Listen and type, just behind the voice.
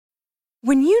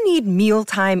When you need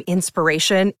mealtime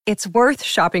inspiration, it's worth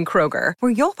shopping Kroger,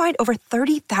 where you'll find over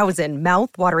 30,000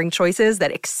 mouth-watering choices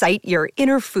that excite your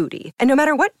inner foodie. And no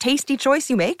matter what tasty choice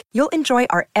you make, you'll enjoy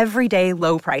our everyday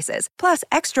low prices, plus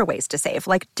extra ways to save,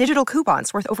 like digital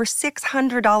coupons worth over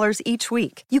 $600 each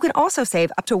week. You can also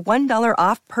save up to $1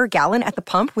 off per gallon at the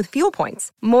pump with fuel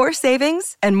points. More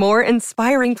savings and more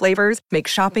inspiring flavors make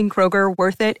shopping Kroger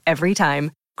worth it every time.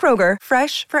 Kroger,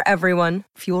 fresh for everyone.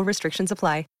 Fuel restrictions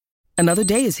apply. Another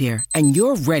day is here, and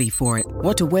you're ready for it.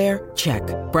 What to wear? Check.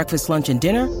 Breakfast, lunch, and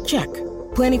dinner? Check.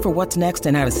 Planning for what's next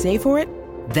and how to save for it?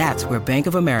 That's where Bank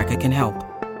of America can help.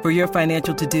 For your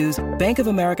financial to-dos, Bank of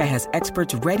America has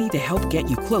experts ready to help get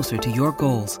you closer to your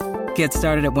goals. Get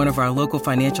started at one of our local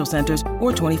financial centers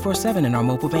or 24/7 in our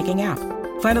mobile banking app.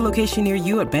 Find a location near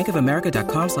you at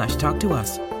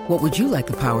bankofamerica.com/talktous. What would you like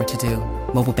the power to do?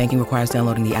 Mobile banking requires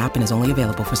downloading the app and is only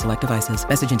available for select devices.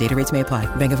 Message and data rates may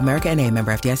apply. Bank of America N.A.,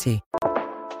 member FDIC.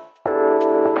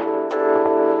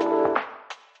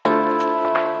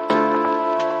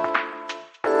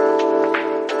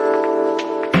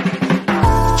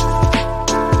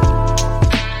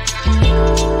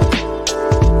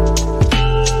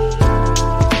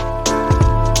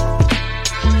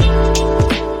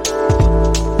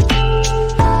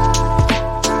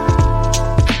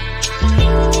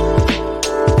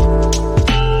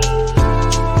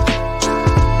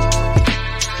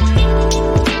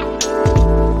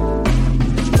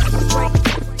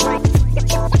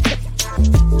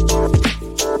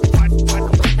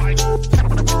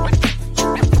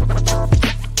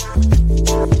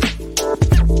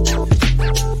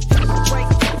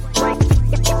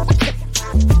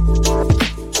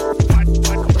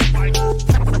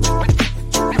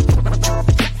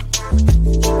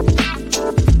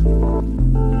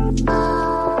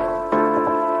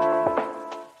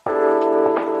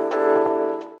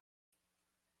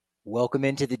 Welcome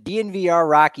into the DNVR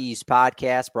Rockies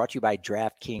podcast brought to you by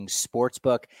DraftKings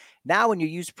Sportsbook. Now, when you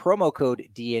use promo code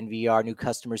DNVR, new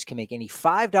customers can make any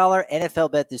 $5 NFL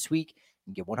bet this week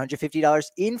and get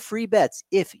 $150 in free bets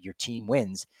if your team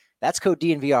wins. That's code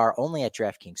DNVR only at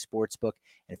DraftKings Sportsbook,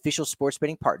 an official sports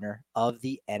betting partner of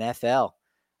the NFL.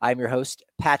 I'm your host,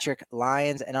 Patrick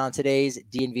Lyons, and on today's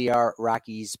DNVR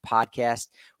Rockies podcast,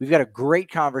 we've got a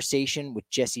great conversation with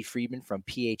Jesse Friedman from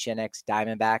PHNX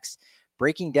Diamondbacks,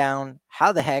 breaking down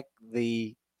how the heck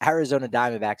the Arizona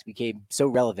Diamondbacks became so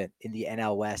relevant in the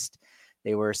NL West.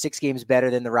 They were 6 games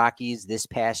better than the Rockies this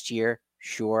past year.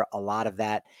 Sure, a lot of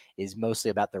that is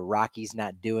mostly about the Rockies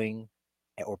not doing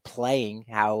or playing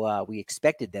how we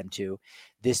expected them to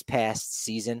this past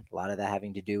season. A lot of that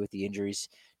having to do with the injuries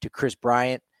to Chris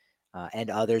Bryant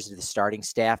and others of the starting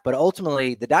staff. But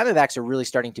ultimately, the Diamondbacks are really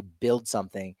starting to build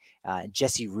something, and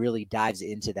Jesse really dives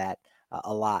into that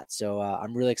a lot. So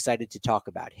I'm really excited to talk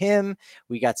about him.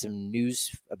 We got some news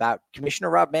about Commissioner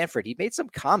Rob Manfred. He made some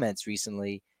comments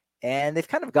recently, and they've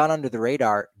kind of gone under the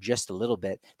radar just a little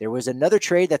bit. There was another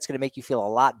trade that's going to make you feel a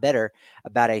lot better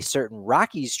about a certain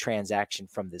Rockies transaction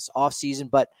from this offseason.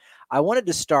 But I wanted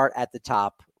to start at the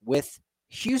top with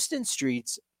Houston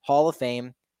Street's Hall of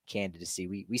Fame candidacy.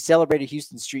 We celebrated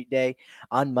Houston Street Day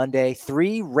on Monday.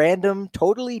 3 random,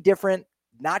 totally different,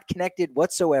 not connected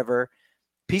whatsoever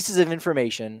pieces of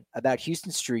information about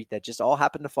Houston Street that just all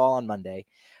happened to fall on Monday.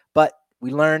 But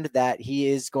we learned that he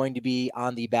is going to be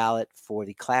on the ballot for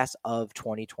the class of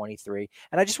 2023.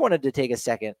 And I just wanted to take a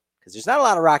second, because there's not a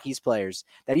lot of Rockies players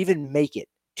that even make it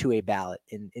to a ballot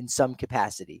in some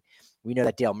capacity. We know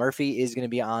that Dale Murphy is going to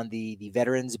be on the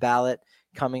veterans ballot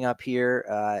coming up here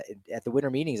at the winter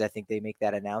meetings. I think they make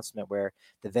that announcement where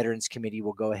the Veterans Committee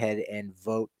will go ahead and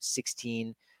vote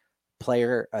 16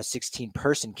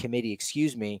 person committee,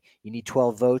 You need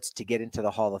 12 votes to get into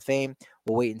the Hall of Fame.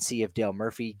 We'll wait and see if Dale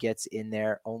Murphy gets in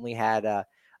there. Only had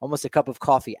almost a cup of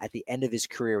coffee at the end of his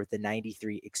career with the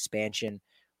 93 expansion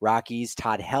Rockies.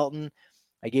 Todd Helton,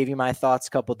 I gave you my thoughts a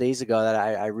couple days ago that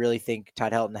I really think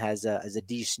Todd Helton has a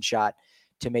decent shot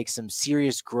to make some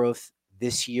serious growth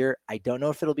this year. I don't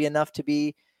know if it'll be enough to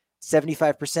be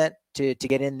 75% to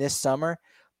get in this summer,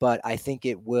 but I think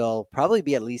it will probably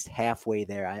be at least halfway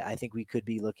there. I think we could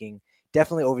be looking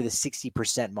definitely over the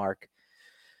 60% mark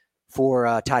for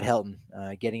Todd Helton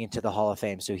getting into the Hall of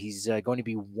Fame. So he's going to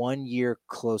be 1 year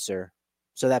closer.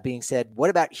 So that being said, what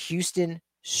about Houston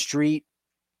Street?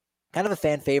 Kind of a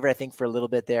fan favorite, I think, for a little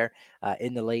bit there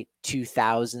in the late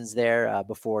 2000s there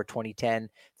before 2010.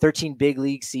 13 big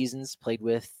league seasons, played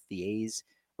with the A's,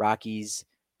 Rockies,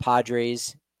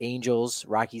 Padres, Angels.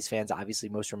 Rockies fans obviously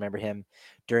most remember him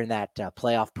during that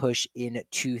playoff push in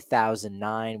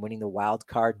 2009, winning the wild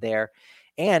card there.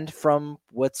 And from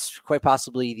what's quite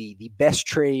possibly the best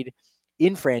trade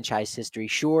in franchise history.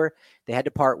 Sure, they had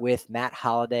to part with Matt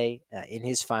Holliday in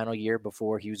his final year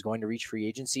before he was going to reach free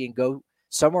agency and go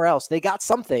somewhere else. They got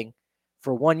something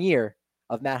for 1 year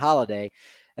of Matt Holliday,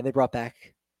 and they brought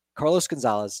back Carlos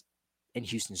Gonzalez and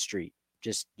Houston Street.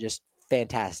 Just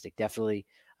fantastic. Definitely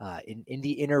in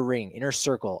the inner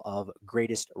circle of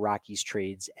greatest Rockies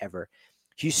trades ever.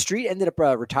 Houston Street ended up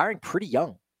retiring pretty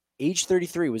young. Age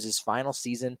 33 was his final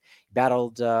season. He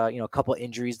battled a couple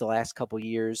injuries the last couple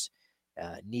years,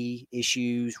 knee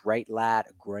issues, right lat,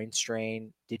 groin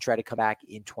strain. Did try to come back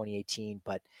in 2018,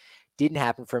 but didn't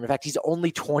happen for him. In fact, he's only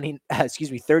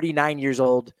 39 years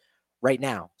old right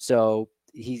now. So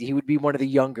he would be one of the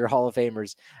younger Hall of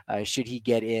Famers should he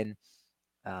get in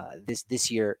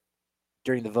this year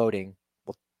during the voting.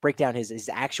 We'll break down his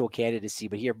actual candidacy,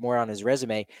 but here more on his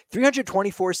resume.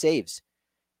 324 saves.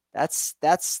 That's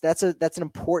an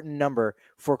important number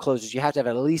for closers. You have to have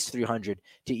at least 300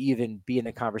 to even be in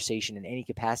the conversation in any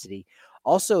capacity.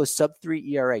 Also, a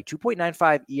sub-3 ERA,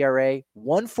 2.95 ERA,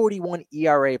 141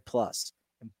 ERA plus.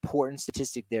 Important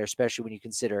statistic there, especially when you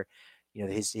consider,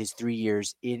 his 3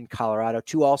 years in Colorado.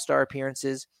 2 All-Star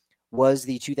appearances. Was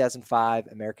the 2005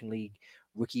 American League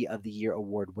Rookie of the Year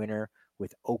award winner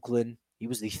with Oakland. He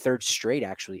was the third straight,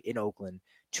 actually, in Oakland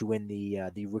to win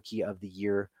the Rookie of the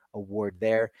Year award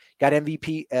there. Got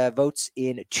MVP votes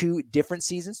in 2 different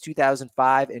seasons,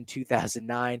 2005 and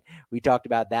 2009. We talked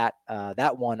about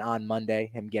that one on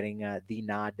Monday, him getting the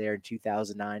nod there in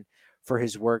 2009 for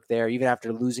his work there, even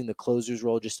after losing the closer's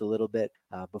role just a little bit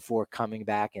before coming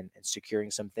back and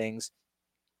securing some things.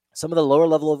 Some of the lower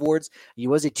level awards, he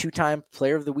was a 2-time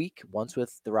Player of the Week, once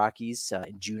with the Rockies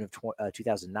in June of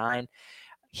 2009.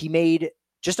 He made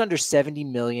just under $70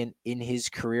 million in his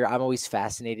career. I'm always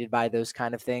fascinated by those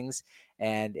kind of things.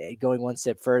 And going one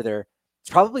step further, it's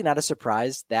probably not a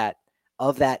surprise that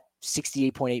of that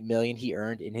 $68.8 million he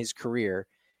earned in his career,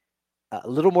 a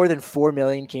little more than $4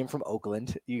 million came from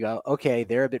Oakland. You go, okay,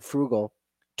 they're a bit frugal.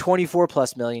 24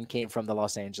 plus million came from the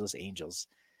Los Angeles Angels,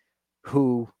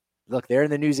 who, look, they're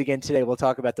in the news again today. We'll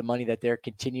talk about the money that they're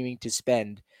continuing to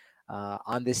spend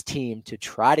on this team to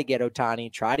try to get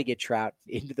Ohtani, try to get Trout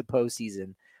into the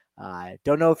postseason.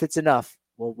 Don't know if it's enough.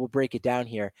 We'll break it down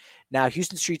here. Now,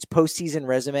 Houston Street's postseason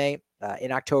resume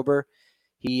in October,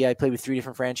 he played with 3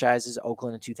 different franchises,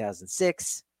 Oakland in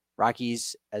 2006,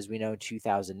 Rockies, as we know, in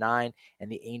 2009, and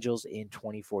the Angels in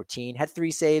 2014. Had 3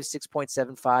 saves,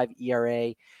 6.75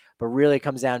 ERA, but really it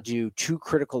comes down to 2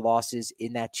 critical losses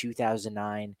in that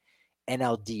 2009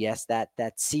 NLDS.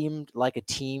 That seemed like a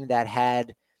team that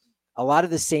had a lot of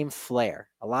the same flair,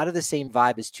 a lot of the same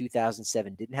vibe as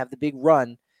 2007. Didn't have the big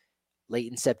run late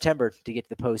in September to get to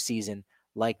the postseason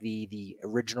like the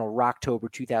original Rocktober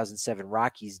 2007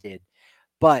 Rockies did.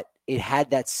 But it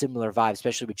had that similar vibe,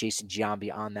 especially with Jason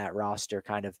Giambi on that roster,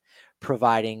 kind of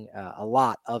providing a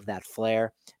lot of that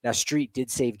flair. Now, Street did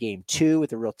save game 2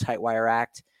 with a real tight wire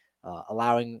act,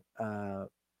 allowing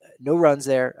no runs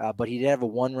there, but he did have a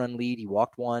 1-run lead. He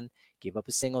walked 1, gave up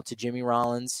a single to Jimmy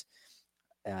Rollins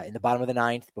in the bottom of the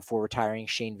 9th before retiring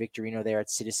Shane Victorino there at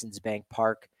Citizens Bank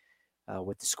Park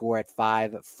with the score at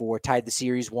 5-4. Tied the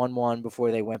series 1-1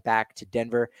 before they went back to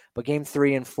Denver. But game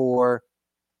 3 and 4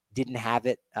 didn't have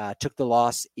it. Took the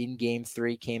loss in game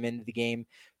 3, came into the game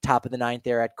top of the 9th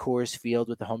there at Coors Field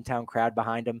with the hometown crowd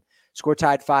behind him. Score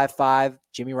tied 5-5.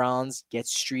 Jimmy Rollins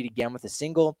gets Street again with a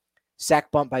single.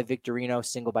 Sac bunt by Victorino,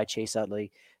 single by Chase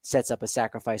Utley. Sets up a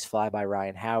sacrifice fly by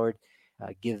Ryan Howard.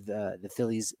 Give the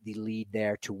Phillies the lead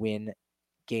there to win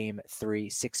game 3,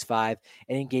 6-5.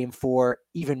 And in game 4,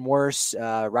 even worse,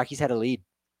 Rockies had a lead.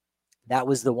 That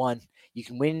was the one. You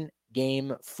can win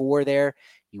game 4 there.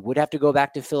 You would have to go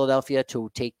back to Philadelphia to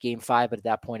take game 5, but at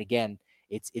that point, again,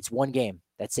 it's one game.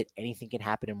 That's it. Anything can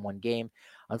happen in one game.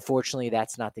 Unfortunately,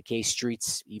 that's not the case.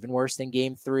 Street's even worse than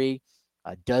game 3.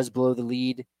 Does blow the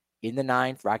lead in the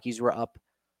 9th. Rockies were up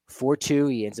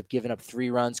 4-2. He ends up giving up 3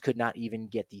 runs, could not even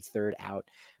get the 3rd out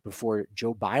before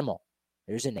Joe Beimel,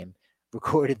 there's a name,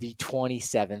 recorded the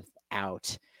 27th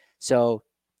out. So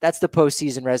that's the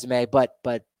postseason resume. But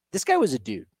this guy was a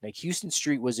dude. Like, Houston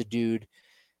Street was a dude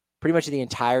pretty much the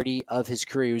entirety of his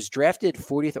career. He was drafted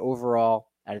 40th overall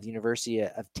out of the University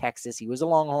of Texas. He was a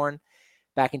Longhorn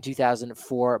back in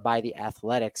 2004 by the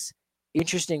Athletics.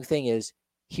 Interesting thing is,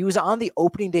 he was on the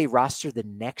opening day roster the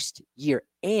next year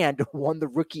and won the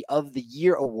Rookie of the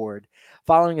Year award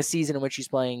following a season in which he's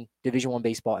playing Division I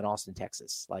baseball in Austin,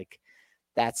 Texas. Like,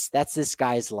 that's this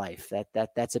guy's life.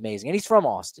 That's amazing. And he's from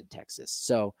Austin, Texas.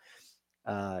 So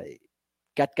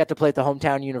got to play at the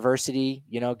hometown university,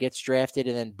 gets drafted,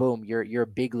 and then boom, you're a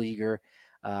big leaguer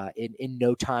in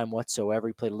no time whatsoever.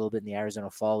 He played a little bit in the Arizona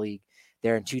Fall League.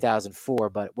 there in 2004,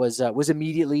 but was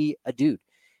immediately a dude.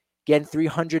 Again,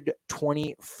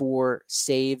 324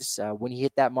 saves. When he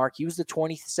hit that mark, he was the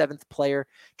 27th player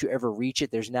to ever reach it.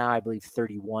 There's now, I believe,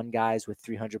 31 guys with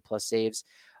 300-plus saves,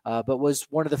 but was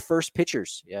one of the first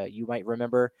pitchers, you might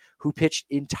remember, who pitched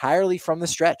entirely from the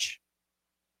stretch,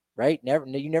 right?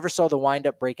 You never saw the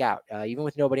windup break out, even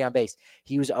with nobody on base.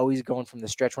 He was always going from the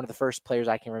stretch. One of the first players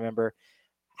I can remember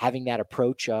having that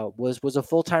approach was a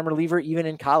full-time reliever, even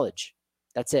in college.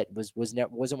 That's it.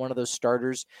 Wasn't one of those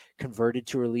starters converted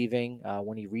to relieving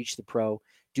when he reached the pro.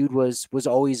 Dude was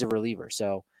always a reliever.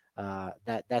 So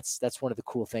that's one of the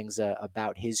cool things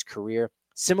about his career.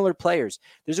 Similar players.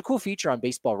 There's a cool feature on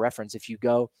Baseball Reference. If you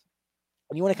go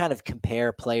and you want to kind of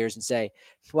compare players and say,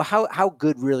 well, how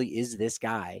good really is this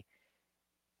guy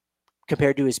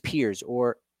compared to his peers?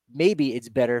 Or maybe it's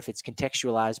better if it's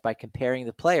contextualized by comparing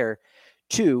the player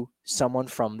to someone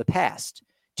from the past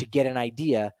to get an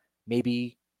idea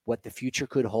maybe what the future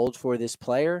could hold for this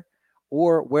player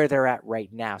or where they're at right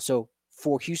now. So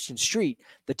for Houston Street,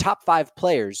 the top 5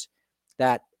 players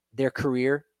that their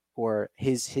career or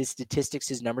his statistics,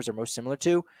 his numbers are most similar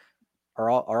to are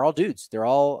all dudes. They're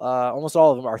all almost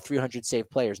all of them are 300 save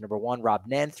players. Number 1, Rob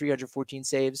Nen, 314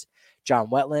 saves. John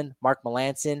Wetteland, Mark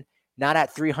Melancon, not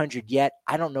at 300 yet.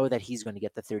 I don't know that he's going to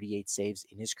get the 38 saves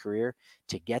in his career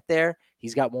to get there.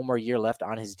 He's got one more year left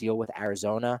on his deal with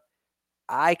Arizona.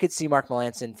 I could see Mark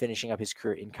Melancon finishing up his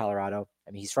career in Colorado.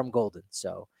 I mean, he's from Golden,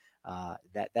 so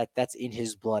that's in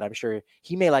his blood. I'm sure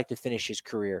he may like to finish his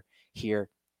career here.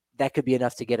 That could be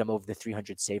enough to get him over the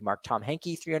 300 save mark. Tom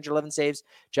Henke, 311 saves.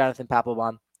 Jonathan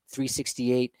Papelbon,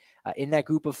 368. In that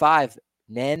group of 5,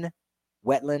 Nen,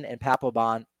 Wetteland, and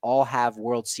Papelbon all have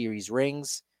World Series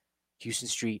rings. Houston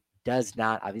Street does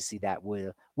not. Obviously, that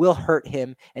will hurt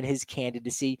him and his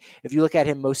candidacy. If you look at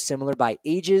him most similar by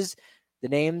ages, the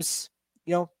names,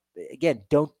 again,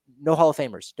 no Hall of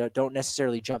Famers. Don't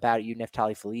necessarily jump out at you.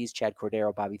 Neftali Feliz, Chad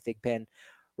Cordero, Bobby Thigpen,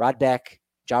 Rod Beck,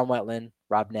 John Wetteland,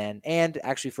 Rob Nen, and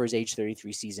actually for his age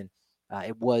 33 season,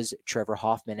 it was Trevor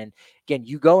Hoffman. And again,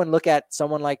 you go and look at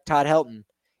someone like Todd Helton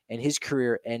and his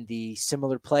career and the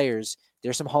similar players.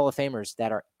 There's some Hall of Famers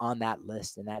that are on that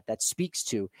list, and that speaks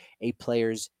to a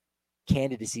player's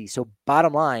candidacy. So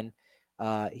bottom line,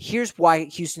 here's why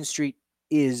Houston Street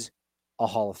is a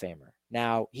Hall of Famer.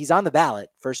 Now, he's on the ballot,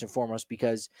 first and foremost,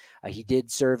 because he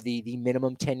did serve the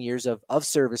minimum 10 years of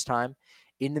service time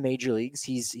in the major leagues.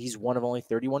 He's one of only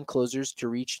 31 closers to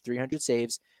reach 300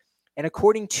 saves. And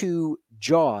according to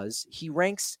Jaws, he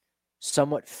ranks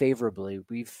somewhat favorably.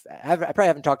 I probably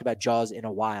haven't talked about Jaws in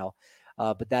a while,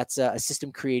 but that's a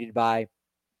system created by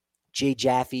Jay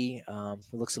Jaffe,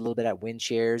 who looks a little bit at win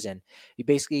shares, and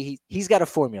he's got a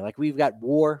formula. Like we've got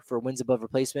WAR for wins above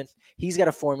replacement. He's got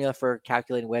a formula for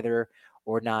calculating whether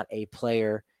or not a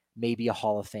player may be a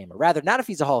Hall of Famer. Rather, not if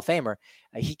he's a Hall of Famer,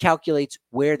 he calculates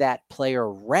where that player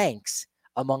ranks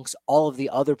amongst all of the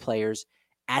other players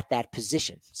at that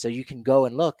position. So you can go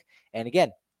and look, and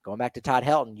again, going back to Todd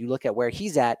Helton, you look at where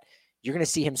he's at, you're going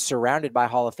to see him surrounded by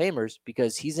Hall of Famers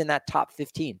because he's in that top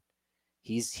 15.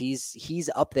 He's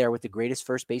up there with the greatest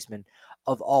first baseman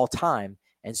of all time.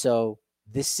 And so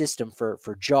this system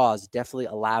for Jaws definitely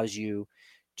allows you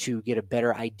to get a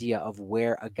better idea of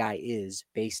where a guy is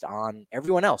based on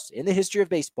everyone else in the history of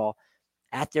baseball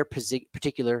at their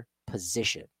particular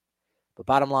position. But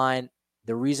bottom line,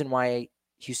 the reason why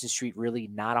Houston Street really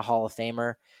not a Hall of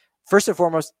Famer, first and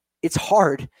foremost, it's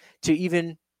hard to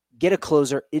even get a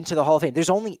closer into the Hall of Fame. There's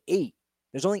only 8.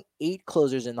 There's only 8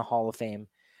 closers in the Hall of Fame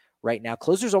right now.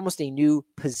 Closer is almost a new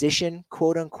position,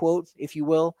 quote unquote, if you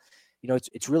will.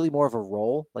 It's really more of a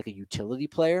role, like a utility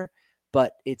player,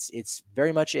 but it's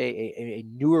very much a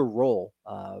newer role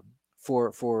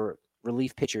for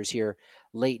relief pitchers here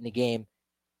late in the game.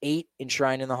 8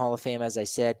 enshrined in the Hall of Fame, as I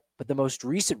said, but the most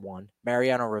recent one,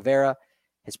 Mariano Rivera,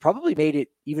 has probably made it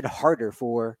even harder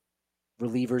for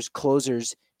relievers,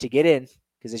 closers to get in,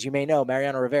 because as you may know,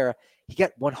 Mariano Rivera, he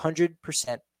got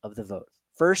 100% of the vote.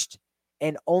 First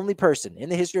and only person in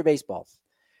the history of baseball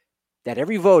that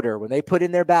every voter, when they put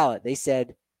in their ballot, they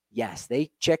said, yes,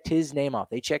 they checked his name off.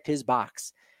 They checked his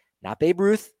box. Not Babe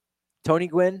Ruth, Tony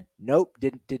Gwynn, nope,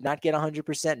 did not get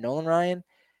 100%. Nolan Ryan,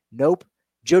 nope.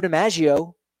 Joe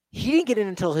DiMaggio, he didn't get in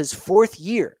until his 4th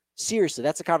year. Seriously,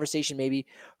 that's a conversation maybe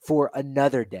for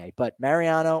another day. But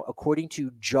Mariano, according to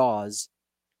Jaws,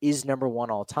 is number 1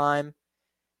 all time.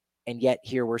 And yet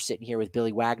here we're sitting here with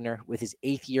Billy Wagner with his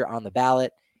 8th year on the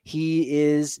ballot. He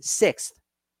is 6th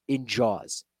in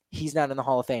Jaws. He's not in the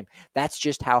Hall of Fame. That's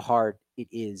just how hard it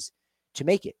is to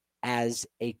make it as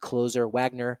a closer.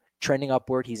 Wagner trending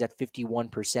upward. He's at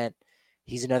 51%.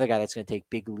 He's another guy that's going to take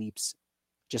big leaps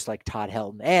just like Todd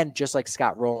Helton and just like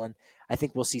Scott Rowland. I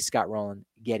think we'll see Scott Rowland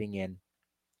getting in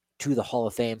to the Hall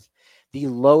of Fame. The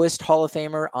lowest Hall of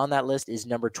Famer on that list is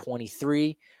number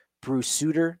 23, Bruce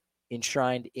Sutter,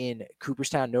 enshrined in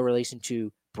Cooperstown. No relation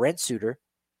to Brent Suter,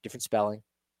 different spelling.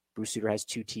 Bruce Sutter has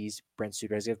 2 T's. Brent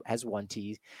Suter has 1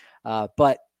 T.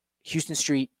 But Houston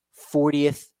Street,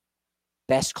 40th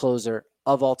best closer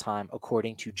of all time,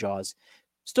 according to Jaws.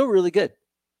 Still really good.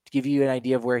 To give you an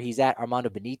idea of where he's at, Armando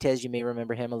Benitez, you may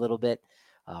remember him a little bit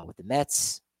with the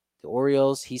Mets, the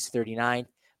Orioles. He's 39.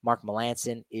 Mark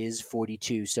Melancon is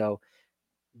 42. So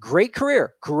great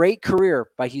career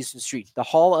by Houston Street. The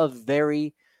Hall of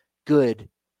Very Good.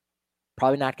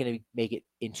 Probably not going to make it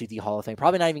into the Hall of Fame.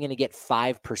 Probably not even going to get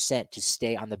 5% to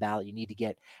stay on the ballot. You need to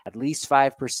get at least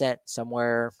 5%,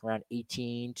 somewhere around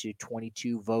 18 to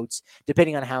 22 votes,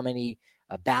 depending on how many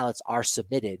ballots are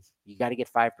submitted. You got to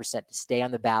get 5% to stay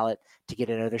on the ballot to get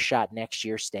another shot next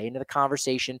year, stay into the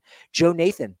conversation. Joe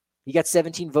Nathan, he got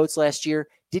 17 votes last year,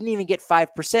 didn't even get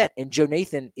 5%, and Joe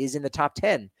Nathan is in the top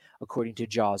 10, according to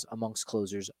Jaws, amongst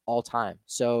closers all time.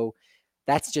 So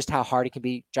that's just how hard it can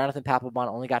be. Jonathan Papelbon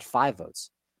only got 5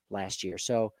 votes last year.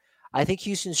 So I think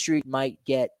Houston Street might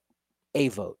get a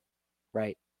vote,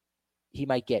 right? He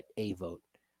might get a vote.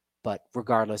 But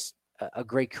regardless, a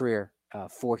great career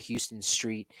for Houston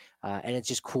Street. And it's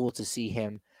just cool to see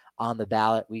him on the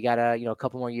ballot. We got a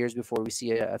couple more years before we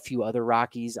see a few other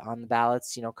Rockies on the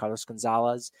ballots. Carlos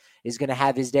Gonzalez is going to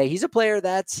have his day. He's a player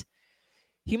that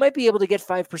he might be able to get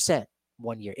 5%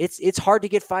 one year. It's hard to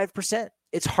get 5%.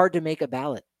 It's hard to make a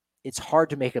ballot.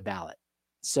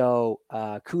 So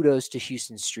kudos to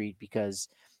Houston Street, because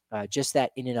just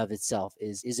that in and of itself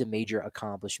is a major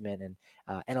accomplishment,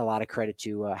 and a lot of credit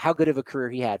to how good of a career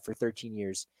he had for 13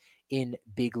 years in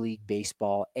big league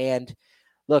baseball. And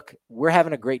look, we're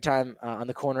having a great time on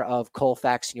the corner of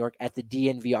Colfax, New York at the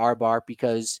DNVR bar,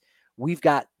 because we've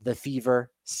got the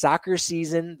fever. Soccer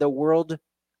season, the World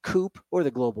Coupe, or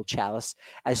the Global Chalice,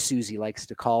 as Susie likes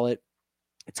to call it.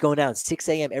 It's going down 6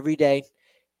 a.m. every day,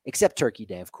 except Turkey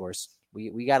Day, of course.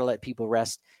 We got to let people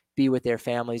rest, be with their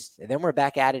families. And then we're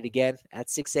back at it again at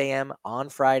 6 a.m. on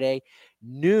Friday,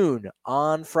 noon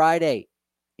on Friday.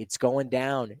 It's going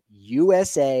down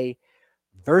USA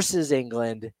versus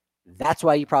England. That's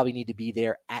why you probably need to be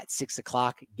there at 6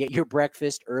 o'clock. Get your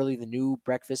breakfast early. The new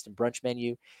breakfast and brunch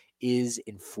menu is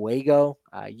in fuego.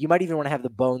 You might even want to have the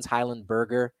Bones Highland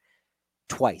Burger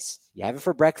twice. You have it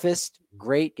for breakfast,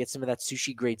 great. Get some of that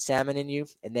sushi grade salmon in you.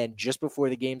 And then just before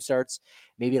the game starts,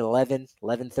 maybe at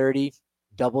 11:30,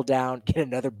 double down, get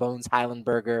another Bones Highland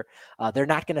Burger. They're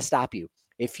not going to stop you.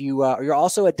 If you're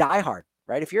also a diehard,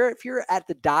 right? If you're at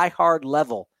the diehard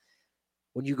level,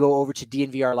 when you go over to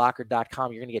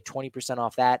dnvrlocker.com, you're going to get 20%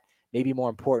 off that. Maybe more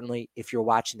importantly, if you're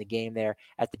watching the game there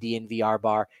at the DNVR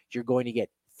bar, you're going to get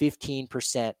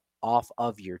 15% off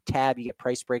of your tab. You get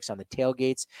price breaks on the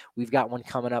tailgates. We've got one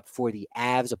coming up for the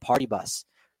Avs, a party bus.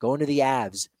 Going to the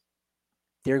Avs.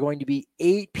 There are going to be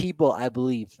 8 people, I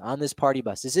believe, on this party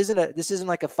bus. This isn't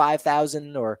like a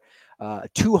 5,000 or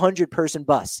 200 person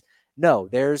bus. No,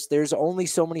 there's only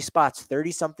so many spots,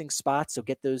 30-something spots, so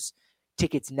get those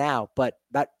tickets now. But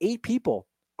about 8 people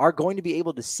are going to be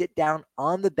able to sit down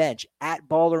on the bench at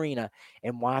Ball Arena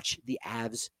and watch the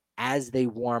Avs as they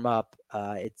warm up.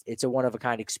 It's a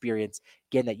one-of-a-kind experience,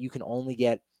 again, that you can only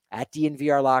get at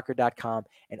dnvrlocker.com,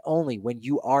 and only when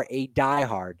you are a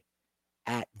diehard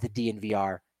at the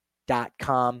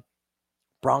dnvr.com.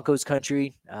 Broncos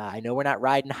Country, I know we're not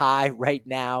riding high right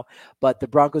now, but the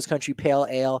Broncos Country Pale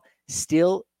Ale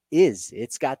still is.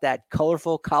 It's got that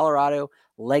colorful Colorado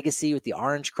legacy with the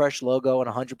Orange Crush logo and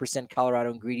 100%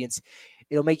 Colorado ingredients.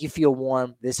 It'll make you feel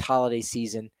warm this holiday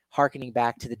season, harkening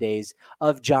back to the days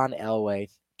of John Elway,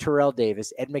 Terrell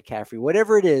Davis, Ed McCaffrey,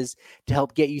 whatever it is to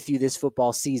help get you through this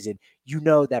football season. You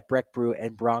know that Breck Brew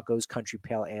and Broncos Country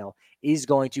Pale Ale is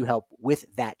going to help with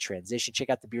that transition. Check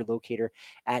out the beer locator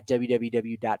at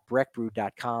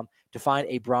www.breckbrew.com to find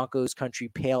a Broncos Country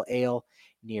Pale Ale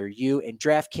near you. And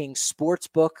DraftKings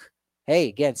Sportsbook, hey,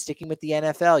 again, sticking with the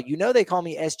NFL, you know they call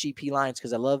me SGP Lions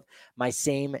because I love my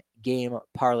same game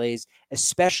parlays,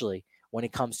 especially when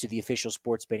it comes to the official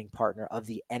sports betting partner of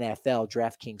the NFL,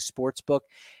 DraftKings Sportsbook.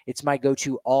 It's my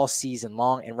go-to all season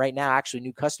long. And right now, actually,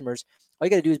 new customers, all you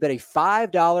got to do is bet a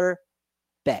 $5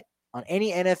 bet on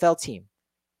any NFL team.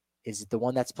 Is it the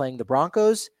one that's playing the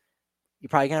Broncos? You're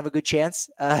probably going to have a good chance,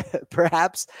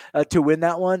 perhaps, to win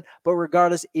that one. But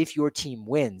regardless, if your team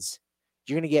wins,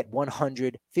 you're going to get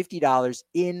 $150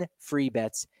 in free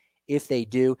bets if they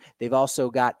do. They've also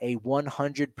got a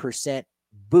 100%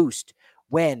 boost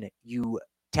when you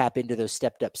tap into those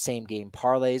stepped up same game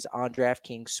parlays on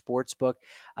DraftKings Sportsbook.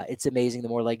 It's amazing. The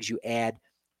more legs you add,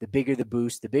 the bigger the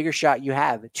boost, the bigger shot you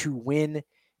have to win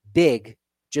big,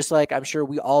 just like I'm sure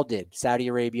we all did. Saudi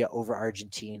Arabia over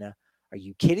Argentina. Are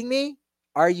you kidding me?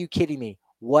 Are you kidding me?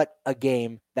 What a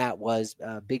game that was.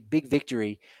 Big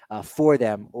victory for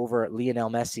them over Lionel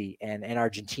Messi and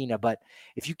Argentina. But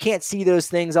if you can't see those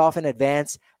things off in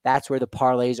advance, that's where the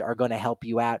parlays are going to help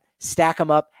you out. Stack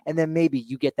them up, and then maybe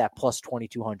you get that plus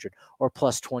 2,200 or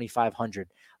plus 2,500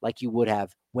 like you would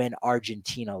have when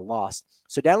Argentina lost.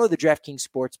 So download the DraftKings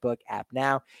Sportsbook app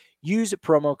now. Use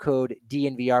promo code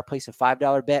DNVR. Place a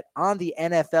 $5 bet on the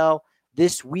NFL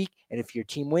this week. And if your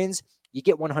team wins, you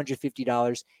get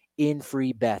 $150 in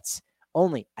free bets.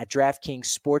 Only at DraftKings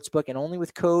Sportsbook and only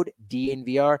with code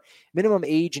DNVR. Minimum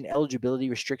age and eligibility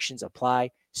restrictions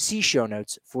apply. See show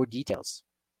notes for details.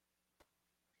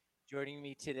 Joining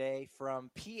me today from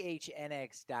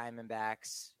PHNX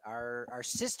Diamondbacks, our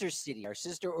sister city, our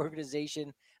sister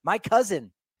organization, my cousin,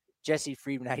 Jesse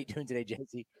Friedman. How you doing today,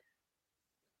 Jesse?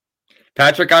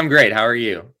 Patrick, I'm great. How are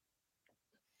you?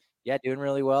 Yeah, doing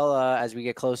really well. As we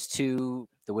get close to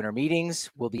the winter meetings,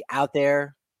 we'll be out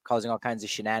there causing all kinds of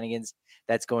shenanigans.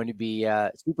 That's going to be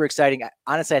super exciting.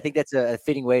 Honestly, I think that's a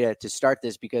fitting way to start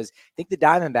this, because I think the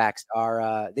Diamondbacks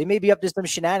are they may be up to some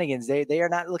shenanigans. They are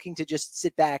not looking to just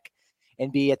sit back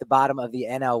and be at the bottom of the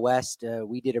NL West.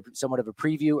 We did somewhat of a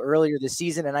preview earlier this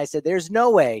season, and I said there's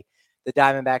no way the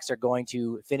Diamondbacks are going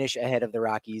to finish ahead of the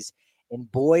Rockies.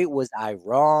 And boy, was I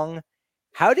wrong.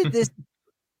 How did this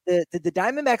did the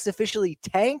Diamondbacks officially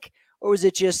tank, or was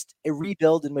it just a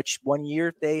rebuild in which one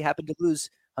year they happened to lose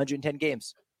 110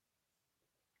 games?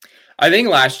 I think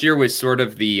last year was sort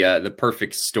of the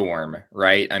perfect storm,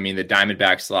 right? I mean, the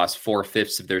Diamondbacks lost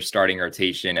 4/5 of their starting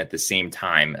rotation at the same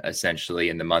time, essentially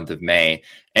in the month of May,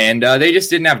 and they just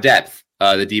didn't have depth.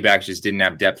 The D-backs just didn't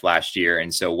have depth last year,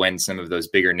 and so when some of those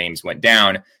bigger names went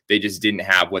down, they just didn't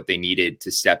have what they needed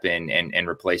to step in and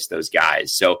replace those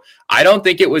guys. So I don't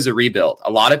think it was a rebuild.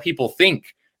 A lot of people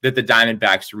think that the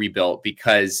Diamondbacks rebuilt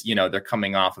because, you know, they're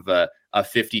coming off of a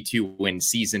 52-win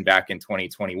season back in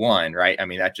 2021, right? I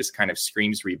mean, that just kind of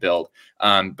screams rebuild.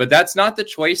 But that's not the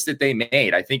choice that they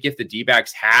made. I think if the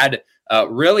D-backs had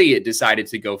really decided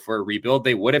to go for a rebuild,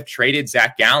 they would have traded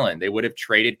Zach Gallen. They would have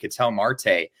traded Ketel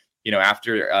Marte, you know,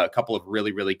 after a couple of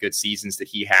really, really good seasons that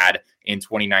he had in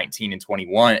 2019 and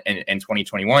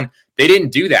 2021. They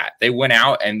didn't do that. They went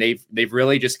out and they've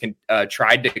really just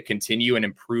tried to continue and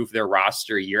improve their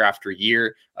roster year after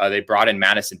year. They brought in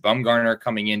Madison Bumgarner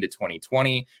coming into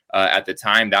 2020. At the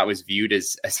time, that was viewed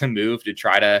as a move to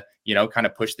try to, you know, kind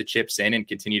of push the chips in and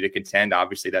continue to contend.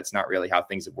 Obviously, that's not really how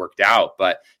things have worked out.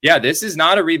 But yeah, this is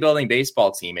not a rebuilding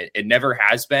baseball team. It never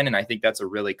has been. And I think that's a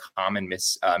really common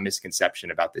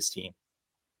misconception about this team.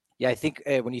 Yeah, I think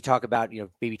when you talk about, you know,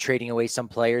 maybe trading away some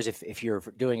players, if you're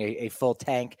doing a full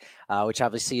tank, which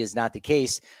obviously is not the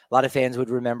case, a lot of fans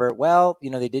would remember, well, you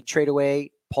know, they did trade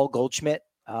away Paul Goldschmidt.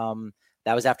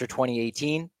 That was after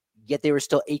 2018, yet they were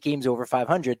still 8 games over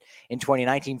 500 in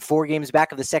 2019, 4 games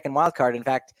back of the second wild card. In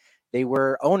fact, they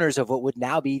were owners of what would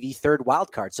now be the third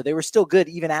wild card. So they were still good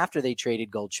even after they traded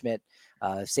Goldschmidt.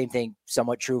 Same thing,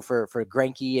 somewhat true for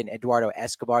Greinke and Eduardo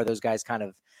Escobar. Those guys kind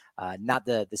of not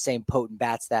the same potent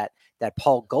bats that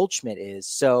Paul Goldschmidt is.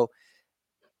 So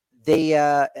they,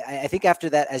 I think after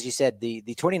that, as you said, the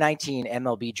 2019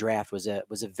 MLB draft was a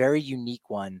very unique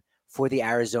one for the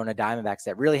Arizona Diamondbacks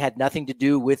that really had nothing to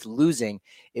do with losing.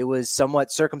 It was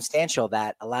somewhat circumstantial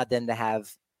that allowed them to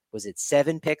have, was it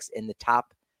 7 picks in the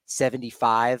top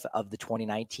 75 of the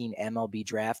 2019 MLB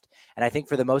draft. And I think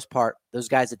for the most part, those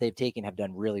guys that they've taken have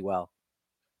done really well.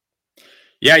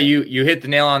 Yeah, you hit the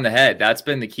nail on the head. That's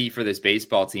been the key for this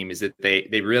baseball team, is that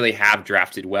they really have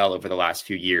drafted well over the last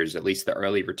few years. At least the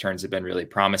early returns have been really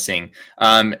promising.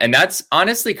 And that's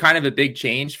honestly kind of a big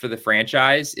change for the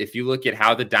franchise. If you look at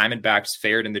how the Diamondbacks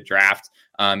fared in the draft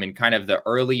in kind of the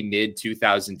early mid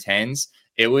 2010s,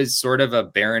 it was sort of a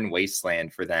barren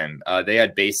wasteland for them. They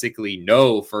had basically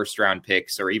no first round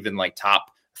picks or even like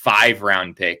top 5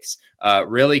 round picks,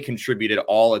 really contributed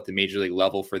all at the major league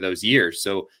level for those years.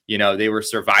 So, you know, they were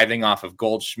surviving off of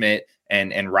Goldschmidt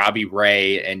and Robbie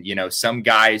Ray and, you know, some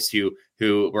guys who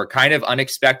were kind of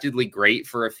unexpectedly great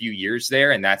for a few years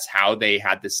there. And that's how they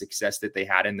had the success that they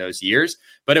had in those years,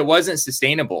 but it wasn't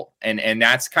sustainable. And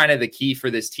that's kind of the key for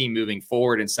this team moving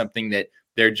forward. And something that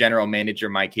their general manager,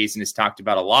 Mike Hazen, has talked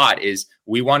about a lot is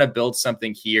we want to build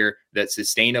something here that's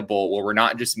sustainable, where we're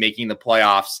not just making the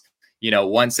playoffs,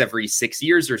 once every 6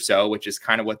 years or so, which is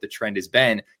kind of what the trend has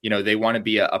been. They want to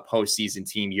be a postseason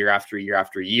team year after year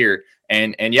after year.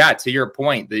 And yeah, to your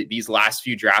point, these last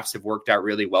few drafts have worked out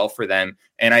really well for them.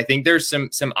 And I think there's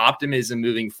some optimism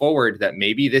moving forward that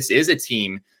maybe this is a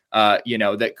team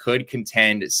that could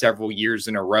contend several years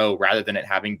in a row rather than it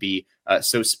having be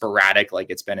so sporadic like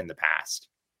it's been in the past.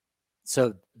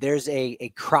 So there's a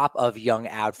crop of young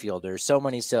outfielders, so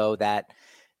many so that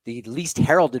the least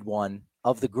heralded one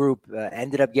of the group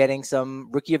ended up getting some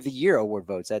Rookie of the Year award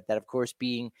votes. That of course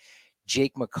being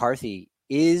Jake McCarthy.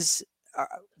 Is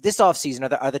this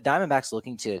offseason, are the Diamondbacks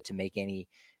looking to make any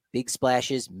big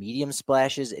splashes, medium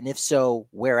splashes? And if so,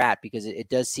 where at? Because it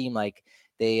does seem like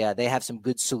they have some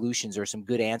good solutions or some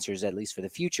good answers, at least for the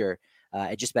future,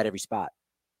 at just about every spot.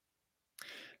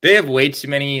 They have way too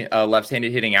many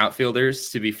left-handed hitting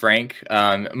outfielders, to be frank.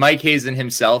 Mike Hazen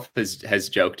himself has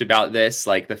joked about this,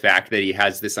 like the fact that he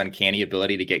has this uncanny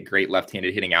ability to get great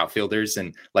left-handed hitting outfielders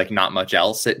and like not much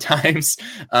else at times.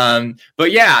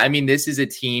 But yeah, I mean, this is a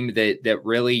team that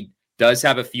really does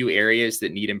have a few areas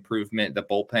that need improvement. The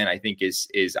bullpen, I think, is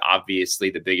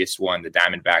obviously the biggest one. The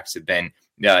Diamondbacks have been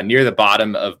near the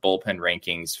bottom of bullpen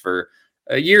rankings for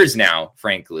years now,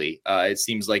 frankly. It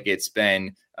seems like it's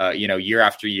been year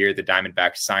after year, the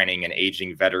Diamondbacks signing an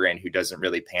aging veteran who doesn't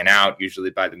really pan out.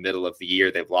 Usually by the middle of the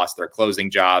year, they've lost their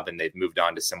closing job and they've moved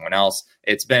on to someone else.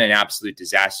 It's been an absolute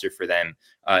disaster for them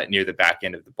near the back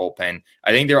end of the bullpen.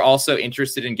 I think they're also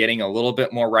interested in getting a little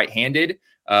bit more right-handed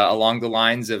along the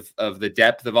lines of the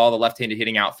depth of all the left-handed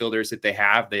hitting outfielders that they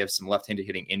have. They have some left-handed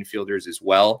hitting infielders as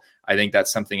well. I think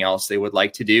that's something else they would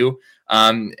like to do.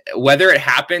 Whether it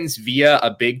happens via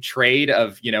a big trade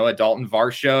of, a Dalton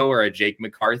Varsho or a Jake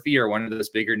McCarthy or one of those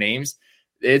bigger names,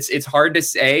 it's hard to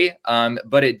say.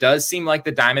 But it does seem like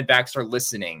the Diamondbacks are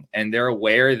listening and they're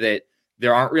aware that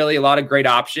there aren't really a lot of great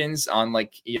options on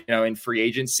in free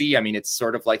agency. I mean, it's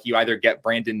sort of like you either get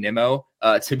Brandon Nimmo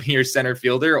to be your center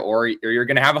fielder or you're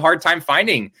going to have a hard time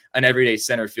finding an everyday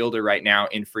center fielder right now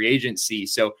in free agency.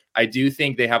 So I do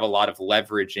think they have a lot of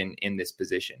leverage in this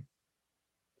position.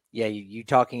 Yeah, you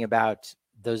talking about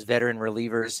those veteran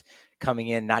relievers coming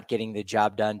in, not getting the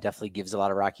job done, definitely gives a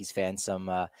lot of Rockies fans some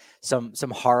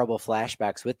horrible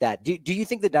flashbacks with that. Do you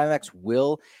think the Diamondbacks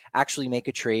will actually make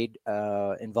a trade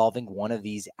involving one of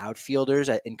these outfielders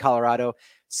in Colorado?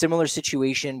 Similar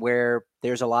situation where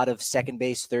there's a lot of second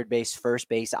base, third base, first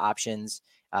base options,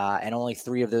 and only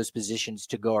 3 of those positions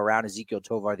to go around. Ezequiel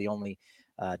Tovar, the only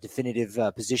definitive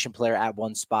position player at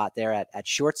one spot there at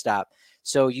shortstop.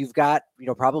 So you've got,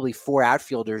 probably 4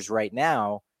 outfielders right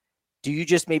now. Do you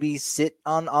just maybe sit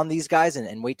on these guys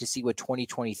and wait to see what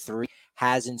 2023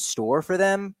 has in store for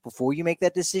them before you make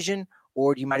that decision?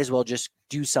 Or do you might as well just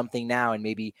do something now and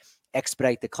maybe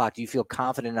expedite the clock? Do you feel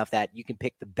confident enough that you can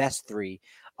pick the best 3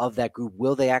 of that group?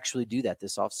 Will they actually do that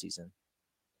this offseason?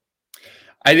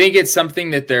 I think it's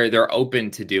something that they're open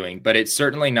to doing, but it's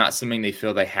certainly not something they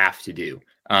feel they have to do.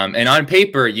 And on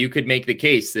paper, you could make the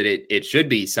case that it should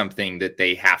be something that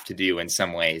they have to do in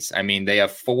some ways. I mean, they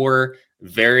have 4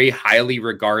 very highly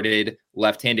regarded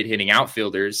left-handed hitting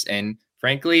outfielders. And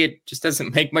frankly, it just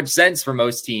doesn't make much sense for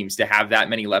most teams to have that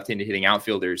many left-handed hitting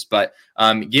outfielders. But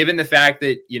given the fact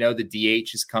that, the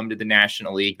DH has come to the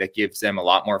National League, that gives them a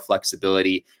lot more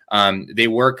flexibility. They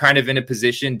were kind of in a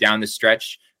position down the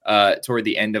stretch toward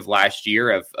the end of last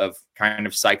year of kind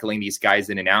of cycling these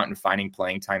guys in and out and finding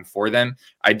playing time for them.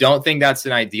 I don't think that's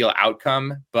an ideal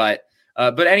outcome, but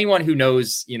anyone who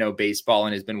knows, baseball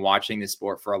and has been watching this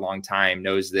sport for a long time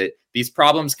knows that these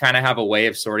problems kind of have a way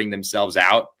of sorting themselves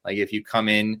out. Like if you come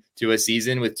in to a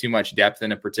season with too much depth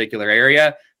in a particular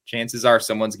area, chances are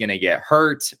someone's going to get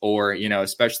hurt or,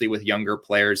 especially with younger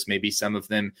players, maybe some of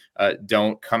them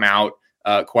don't come out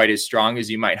quite as strong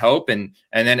as you might hope. And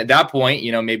then at that point,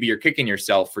 maybe you're kicking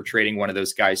yourself for trading one of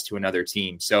those guys to another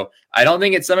team. So I don't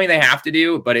think it's something they have to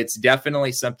do, but it's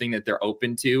definitely something that they're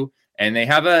open to. And they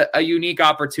have a unique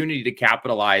opportunity to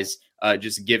capitalize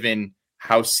just given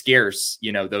how scarce,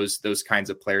 those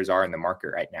kinds of players are in the market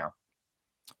right now.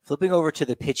 Flipping over to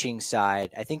the pitching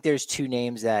side, I think there's 2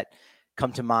 names that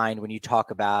come to mind when you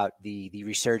talk about the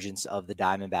resurgence of the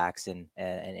Diamondbacks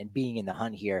and being in the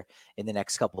hunt here in the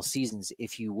next couple of seasons,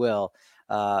 if you will.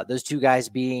 Those 2 guys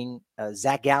being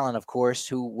Zach Gallen, of course,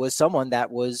 who was someone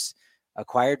that was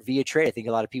acquired via trade. I think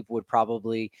a lot of people would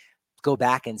probably go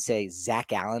back and say Zach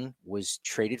Gallen was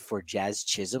traded for Jazz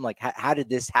Chisholm. Like, how did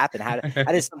this happen? How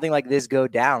did something like this go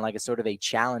down? Like a sort of a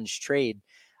challenge trade.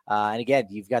 And again,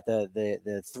 you've got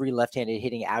the 3 left-handed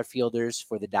hitting outfielders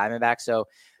for the Diamondbacks. So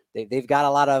they've got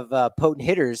a lot of potent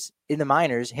hitters in the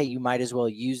minors. Hey, you might as well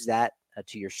use that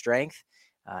to your strength.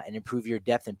 and improve your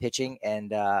depth in pitching. And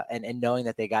knowing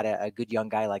that they got a good young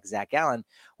guy like Zach Gallen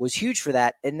was huge for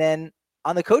that. And then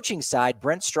on the coaching side,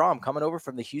 Brent Strom coming over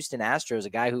from the Houston Astros, a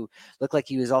guy who looked like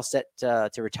he was all set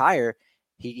to retire.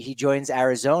 He joins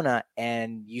Arizona,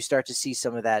 and you start to see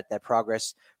some of that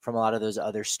progress from a lot of those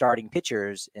other starting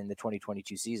pitchers in the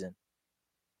 2022 season.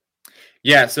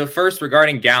 Yeah, so first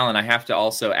regarding Gallen, I have to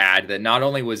also add that not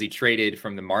only was he traded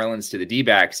from the Marlins to the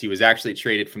D-backs, he was actually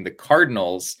traded from the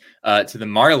Cardinals to the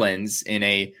Marlins in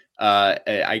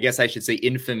I guess I should say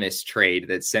infamous trade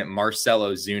that sent Marcell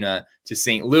Ozuna to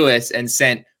St. Louis and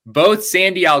sent both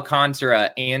Sandy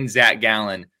Alcantara and Zach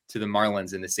Gallen to the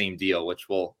Marlins in the same deal, which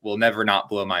will never not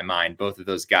blow my mind. Both of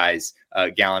those guys,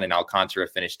 Gallen and Alcantara,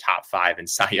 finished top 5 in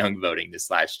Cy Young voting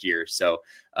this last year. So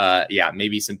yeah,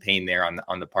 maybe some pain there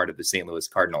on the part of the St. Louis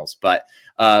Cardinals. But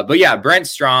yeah, Brent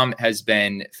Strom has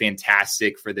been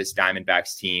fantastic for this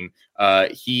Diamondbacks team.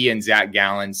 He and Zach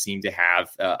Gallen seem to have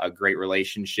a great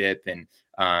relationship,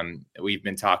 and we've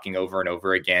been talking over and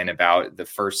over again about the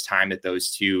first time that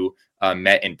those two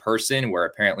met in person, where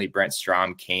apparently Brent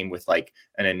Strom came with like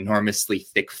an enormously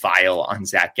thick file on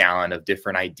Zach Gallen of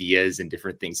different ideas and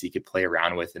different things he could play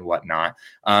around with and whatnot.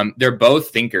 They're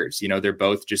both thinkers, they're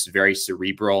both just very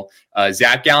cerebral.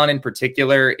 Zach Gallen in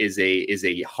particular is a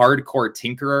hardcore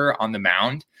tinkerer on the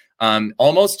mound,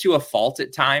 almost to a fault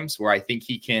at times, where I think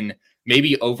he can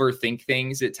maybe overthink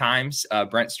things at times.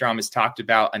 Brent Strom has talked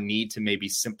about a need to maybe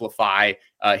simplify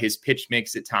his pitch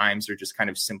mix at times, or just kind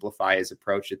of simplify his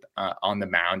approach on the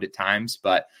mound at times.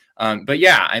 But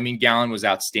yeah, I mean, Gallen was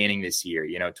outstanding this year,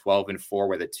 12-4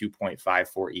 with a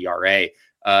 2.54 ERA.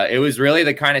 It was really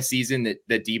the kind of season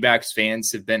that D-backs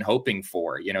fans have been hoping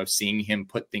for, seeing him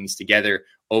put things together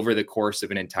over the course of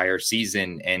an entire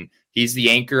season. And he's the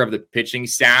anchor of the pitching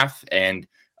staff, and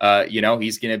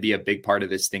he's going to be a big part of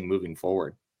this thing moving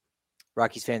forward.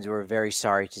 Rockies fans were very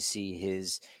sorry to see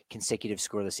his consecutive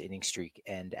scoreless inning streak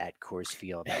end at Coors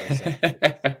Field. That was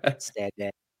a sad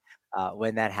day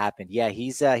when that happened. Yeah,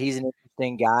 he's an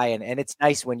interesting guy, and it's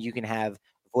nice when you can have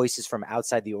voices from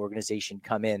outside the organization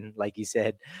come in, like you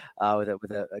said, with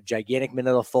a gigantic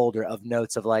manila folder of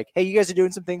notes of like, hey, you guys are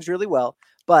doing some things really well,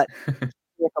 but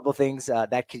a couple things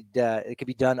that it could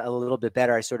be done a little bit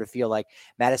better. I sort of feel like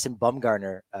Madison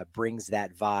Bumgarner brings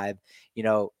that vibe.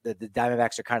 The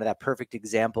Diamondbacks are kind of that perfect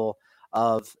example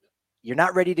of, you're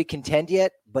not ready to contend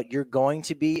yet, but you're going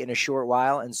to be in a short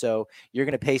while. And so you're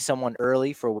going to pay someone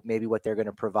early for maybe what they're going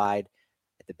to provide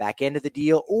at the back end of the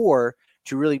deal, or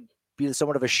to really be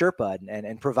somewhat of a Sherpa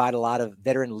and provide a lot of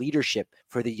veteran leadership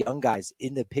for the young guys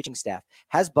in the pitching staff.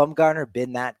 Has Bumgarner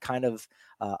been that kind of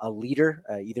a leader,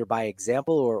 either by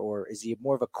example, or is he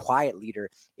more of a quiet leader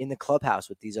in the clubhouse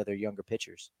with these other younger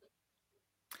pitchers?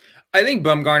 I think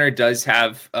Bumgarner does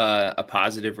have a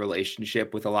positive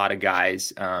relationship with a lot of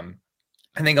guys.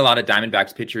 I think a lot of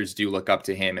Diamondbacks pitchers do look up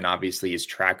to him, and obviously his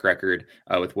track record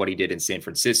with what he did in San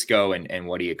Francisco and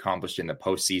what he accomplished in the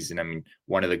postseason. I mean,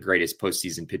 one of the greatest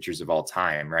postseason pitchers of all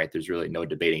time, right? There's really no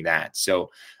debating that. So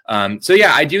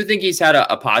yeah, I do think he's had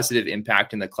a positive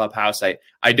impact in the clubhouse.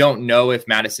 I don't know if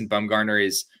Madison Bumgarner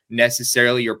is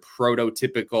necessarily your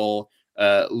prototypical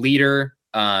leader.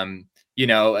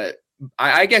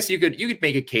 I guess you could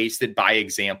make a case that by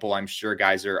example, I'm sure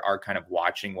guys are kind of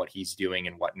watching what he's doing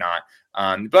and whatnot.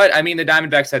 But I mean, the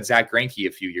Diamondbacks had Zach Greinke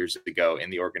a few years ago in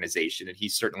the organization, and he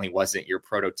certainly wasn't your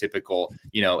prototypical,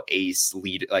 ace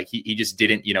lead. Like he just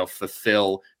didn't,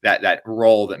 fulfill that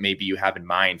role that maybe you have in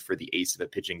mind for the ace of a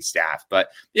pitching staff. But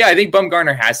yeah, I think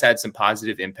Bumgarner has had some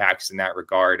positive impacts in that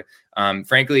regard.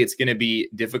 Frankly, it's going to be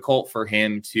difficult for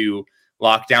him to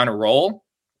lock down a role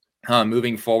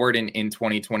moving forward in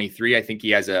 2023. I think he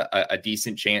has a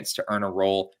decent chance to earn a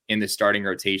role in the starting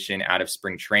rotation out of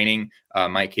spring training.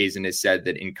 Mike Hazen has said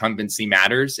that incumbency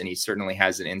matters, and he certainly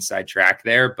has an inside track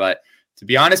there. But to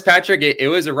be honest, Patrick, it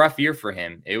was a rough year for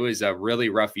him. It was a really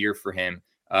rough year for him.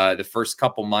 The first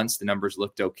couple months, the numbers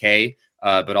looked okay,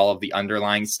 but all of the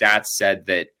underlying stats said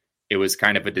that it was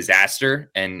kind of a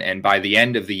disaster. And by the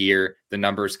end of the year, the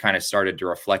numbers kind of started to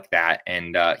reflect that.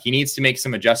 And he needs to make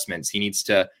some adjustments. He needs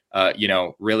to,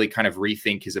 really kind of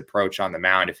rethink his approach on the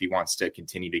mound if he wants to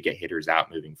continue to get hitters out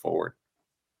moving forward.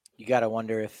 You got to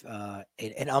wonder if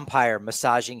an umpire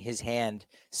massaging his hand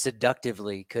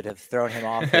seductively could have thrown him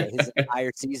off his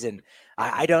entire season.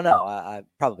 I don't know.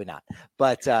 Probably not.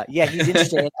 But yeah, he's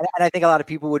interesting. And I think a lot of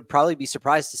people would probably be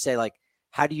surprised to say, like,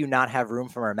 how do you not have room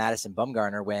for a Madison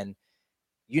Bumgarner when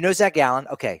Zach Gallen?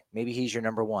 Okay, maybe he's your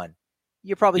number one.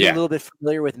 You're probably a little bit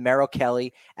familiar with Merrill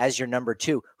Kelly as your number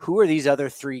two. Who are these other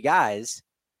three guys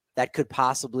that could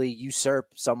possibly usurp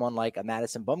someone like a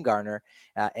Madison Bumgarner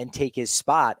and take his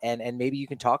spot. And maybe you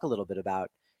can talk a little bit about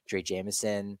Drey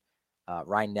Jameson,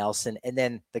 Ryan Nelson, and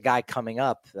then the guy coming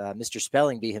up, Mr.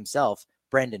 Spelling Bee himself,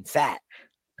 Brendan Pfaadt.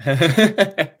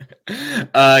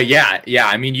 Yeah.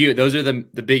 I mean, those are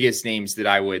the biggest names that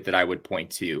I would point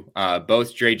to.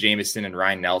 Both Drey Jameson and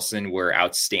Ryan Nelson were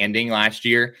outstanding last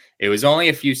year. It was only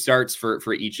a few starts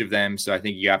for each of them, so I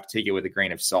think you have to take it with a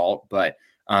grain of salt. But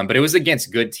it was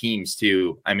against good teams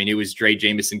too. I mean, it was Drey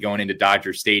Jameson going into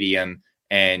Dodger Stadium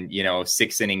and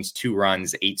 6 innings, 2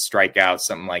 runs, 8 strikeouts,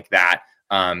 something like that.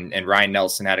 And Ryan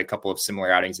Nelson had a couple of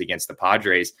similar outings against the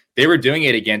Padres. They were doing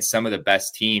it against some of the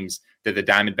best teams that the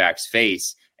Diamondbacks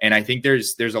face. And I think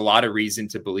there's a lot of reason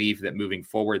to believe that moving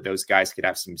forward, those guys could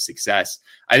have some success.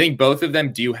 I think both of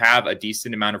them do have a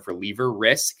decent amount of reliever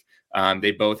risk.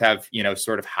 They both have,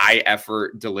 sort of high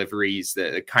effort deliveries,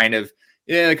 the kind of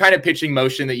pitching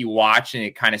motion that you watch and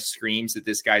it kind of screams that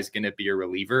this guy's going to be a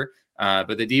reliever.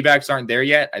 But the D-backs aren't there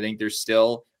yet. I think there's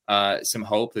still some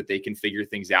hope that they can figure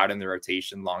things out in the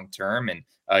rotation long-term. And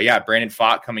Brandon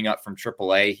Pfaadt coming up from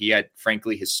AAA, he had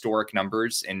frankly historic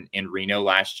numbers in Reno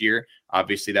last year.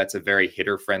 Obviously that's a very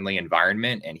hitter-friendly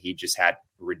environment. And he just had a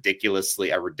ridiculously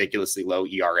low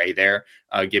ERA there,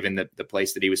 given the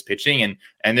place that he was pitching.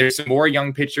 And there's some more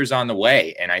young pitchers on the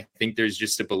way. And I think there's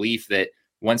just a belief that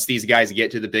once these guys get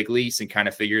to the big leagues and kind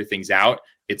of figure things out,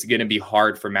 it's going to be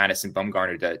hard for Madison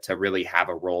Bumgarner to really have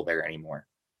a role there anymore.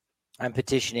 I'm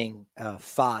petitioning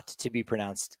Pfaadt to be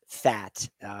pronounced Fat.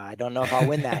 I don't know if I'll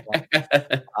win that one,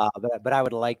 but I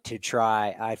would like to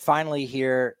try. I finally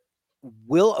hear,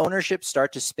 will ownership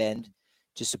start to spend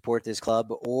to support this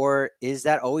club, or is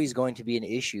that always going to be an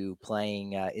issue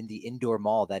playing in the indoor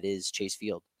mall that is Chase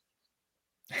Field?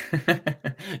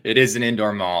 It is an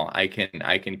indoor mall. I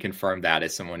can confirm that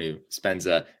as someone who spends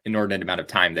an inordinate amount of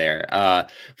time there.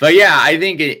 But yeah, I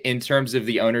think in terms of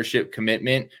the ownership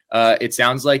commitment, it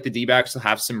sounds like the D-backs will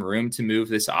have some room to move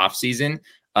this offseason.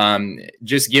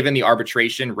 Just given the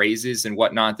arbitration raises and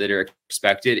whatnot that are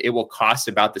expected, it will cost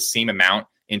about the same amount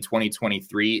in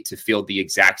 2023 to field the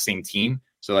exact same team.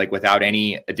 So like without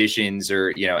any additions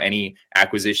or, any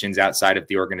acquisitions outside of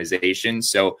the organization.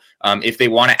 So if they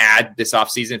want to add this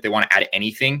offseason, if they want to add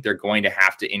anything, they're going to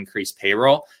have to increase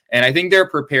payroll. And I think they're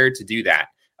prepared to do that.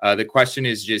 The question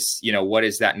is just, what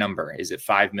is that number? Is it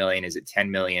 5 million? Is it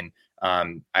 10 million?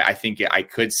 I think I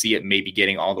could see it maybe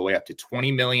getting all the way up to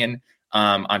 20 million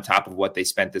on top of what they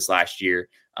spent this last year.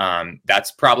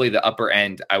 That's probably the upper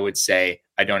end, I would say.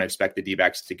 I don't expect the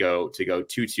D-backs to go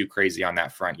too crazy on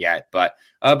that front yet. But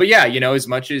yeah, as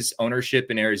much as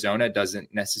ownership in Arizona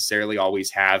doesn't necessarily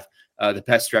always have the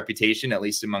best reputation, at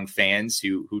least among fans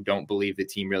who don't believe the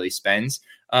team really spends,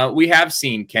 we have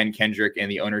seen Ken Kendrick and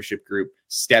the ownership group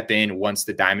step in once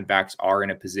the Diamondbacks are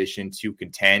in a position to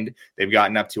contend. They've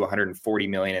gotten up to 140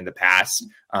 million in the past.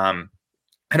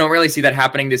 I don't really see that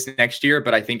happening this next year,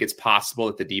 but I think it's possible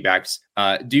that the D-backs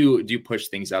do push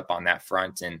things up on that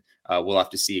front, and we'll have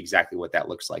to see exactly what that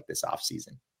looks like this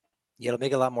offseason. Yeah, it'll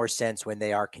make a lot more sense when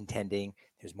they are contending.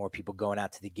 There's more people going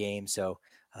out to the game, so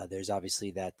there's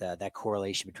obviously that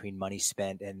correlation between money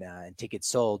spent and tickets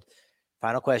sold.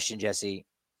 Final question, Jesse.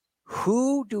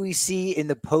 Who do we see in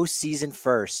the postseason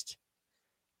first?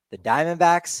 The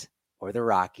Diamondbacks or the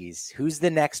Rockies? Who's the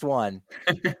next one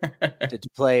to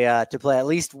play at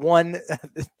least one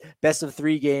best of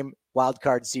 3 game wild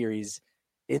card series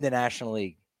in the National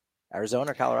League?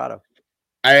 Arizona or Colorado?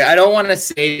 I don't want to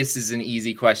say this is an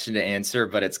easy question to answer,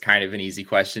 but it's kind of an easy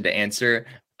question to answer.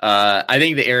 I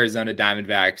think the Arizona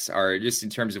Diamondbacks are, just in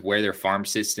terms of where their farm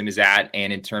system is at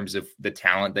and in terms of the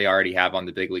talent they already have on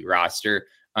the big league roster.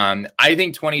 I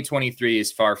think 2023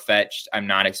 is far-fetched. I'm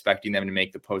not expecting them to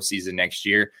make the postseason next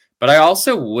year, but I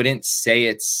also wouldn't say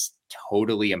it's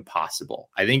totally impossible.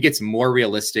 I think it's more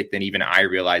realistic than even I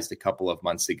realized a couple of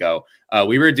months ago.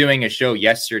 We were doing a show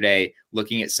yesterday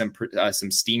looking at some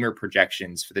steamer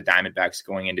projections for the Diamondbacks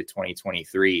going into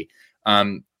 2023.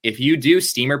 If you do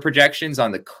steamer projections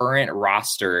on the current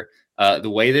roster, the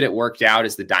way that it worked out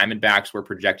is the Diamondbacks were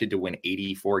projected to win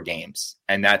 84 games,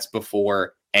 and that's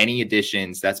before any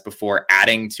additions. That's before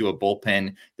adding to a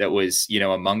bullpen that was,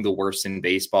 among the worst in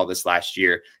baseball this last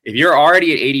year. If you're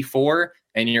already at 84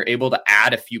 and you're able to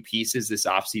add a few pieces this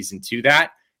offseason to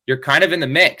that, you're kind of in the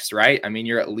mix, right? I mean,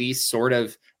 you're at least sort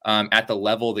of at the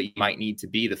level that you might need to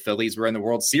be. The Phillies were in the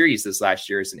World Series this last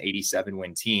year as an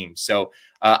 87-win team. So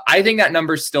I think that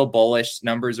number's still bullish.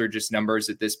 Numbers are just numbers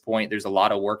at this point. There's a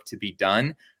lot of work to be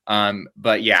done.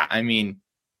 But yeah, I mean,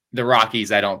 the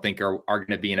Rockies, I don't think are going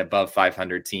to be an above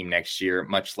 500 team next year,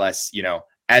 much less,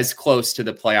 as close to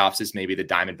the playoffs as maybe the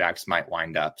Diamondbacks might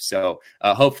wind up. So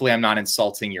hopefully I'm not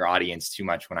insulting your audience too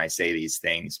much when I say these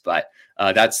things, but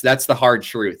that's the hard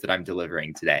truth that I'm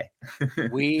delivering today.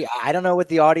 I don't know what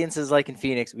the audience is like in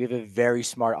Phoenix. We have a very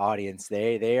smart audience.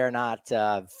 They are not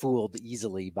fooled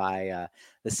easily by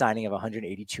the signing of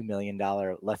 $182 million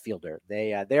left fielder.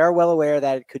 They are well aware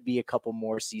that it could be a couple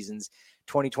more seasons.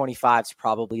 2025 is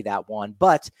probably that one,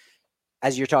 but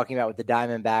as you're talking about with the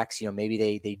Diamondbacks,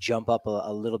 maybe they jump up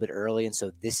a little bit early. And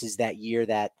so this is that year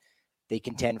that they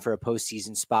contend for a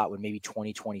postseason spot when maybe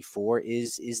 2024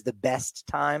 is the best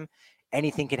time.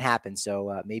 Anything can happen.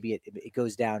 So maybe it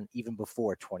goes down even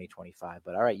before 2025.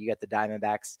 But all right, you got the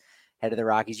Diamondbacks head of the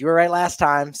Rockies. You were right last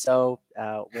time. So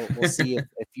we'll see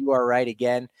if you are right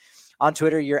again. On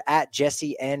Twitter, you're at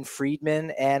Jesse N.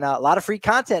 Friedman, and a lot of free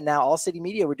content now. All City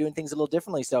Media, we're doing things a little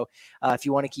differently. So if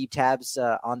you want to keep tabs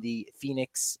on the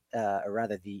Phoenix, or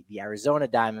rather the Arizona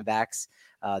Diamondbacks,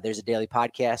 there's a daily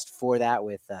podcast for that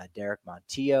with Derek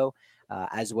Montillo,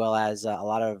 as well as a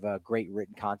lot of great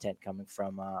written content coming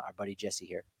from our buddy Jesse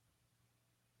here.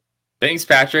 Thanks,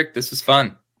 Patrick. This was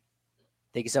fun.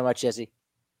 Thank you so much, Jesse.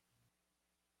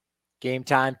 Game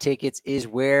Time Tickets is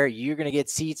where you're going to get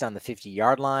seats on the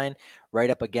 50-yard line,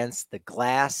 right up against the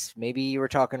glass. Maybe we're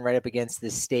talking right up against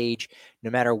this stage.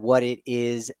 No matter what it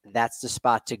is, that's the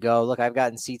spot to go. Look, I've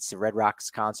gotten seats to Red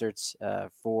Rocks concerts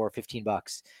for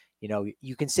 $15.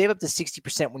 You can save up to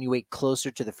 60% when you wait closer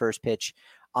to the first pitch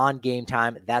on Game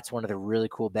Time. That's one of the really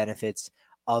cool benefits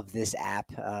of this app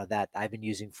that I've been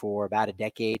using for about a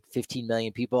decade. 15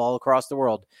 million people all across the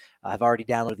world have already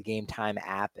downloaded the Game Time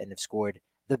app and have scored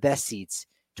the best seats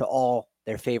to all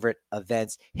their favorite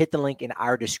events. Hit the link in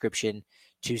our description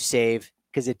to save,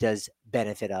 because it does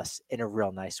benefit us in a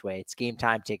real nice way. It's Game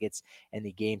Time Tickets and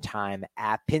the Game Time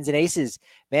app. Pins and Aces,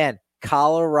 man,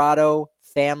 Colorado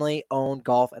family-owned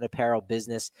golf and apparel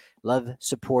business. Love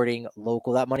supporting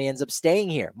local. That money ends up staying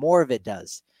here. More of it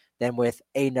does than with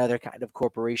another kind of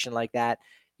corporation like that.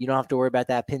 You don't have to worry about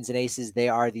that. Pins and Aces, they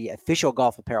are the official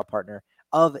golf apparel partner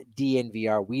of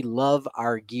DNVR. We love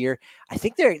our gear. I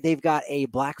think they've got a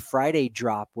Black Friday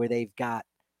drop where they've got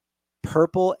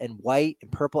purple and white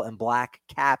and purple and black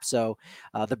cap. So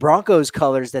the Broncos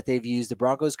colors that they've used, the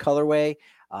Broncos colorway,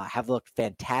 have looked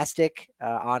fantastic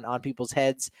on people's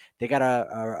heads. They got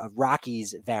a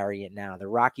Rockies variant now. The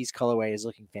Rockies colorway is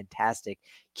looking fantastic.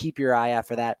 Keep your eye out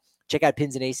for that. Check out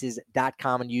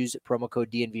pinsandaces.com and use promo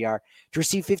code DNVR to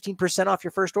receive 15% off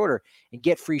your first order and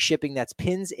get free shipping. That's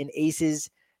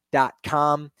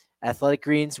pinsandaces.com. Athletic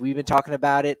Greens, we've been talking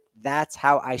about it. That's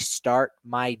how I start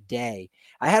my day.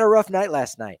 I had a rough night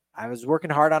last night. I was working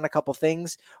hard on a couple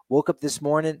things. Woke up this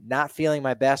morning not feeling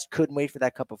my best. Couldn't wait for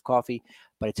that cup of coffee.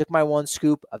 But I took my one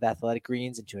scoop of Athletic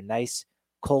Greens into a nice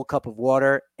cold cup of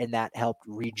water, and that helped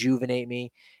rejuvenate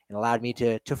me and allowed me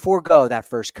to forego that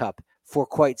first cup for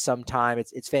quite some time.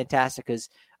 It's fantastic because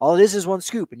all it is one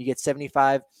scoop, and you get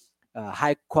 75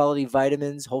 high-quality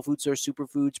vitamins, whole food source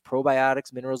superfoods,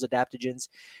 probiotics, minerals, adaptogens,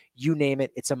 you name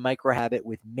it. It's a micro-habit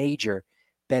with major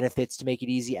benefits. To make it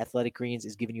easy, Athletic Greens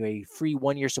is giving you a free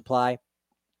 1-year supply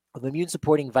of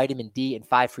immune-supporting vitamin D and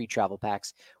 5 free travel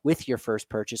packs with your first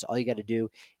purchase. All you got to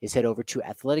do is head over to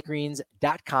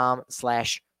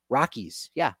athleticgreens.com/Rockies.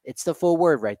 Yeah, it's the full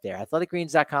word right there.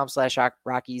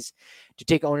 athleticgreens.com/Rockies to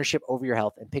take ownership over your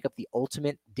health and pick up the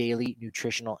ultimate daily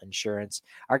nutritional insurance.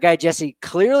 Our guy Jesse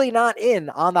clearly not in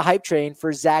on the hype train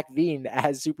for Zach Veen,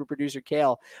 as super producer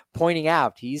Kale pointing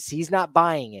out. He's not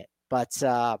buying it, but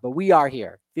we are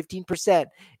here. 15%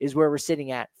 is where we're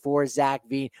sitting at for Zach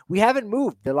Veen. We haven't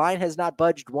moved. The line has not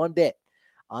budged one bit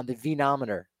on the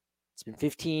Veenometer. It's been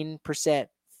 15%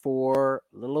 for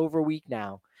a little over a week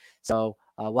now. So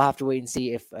we'll have to wait and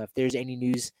see if there's any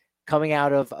news coming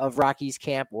out of Rockies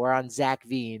camp or on Zach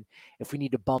Veen. If we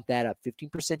need to bump that up,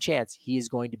 15% chance he is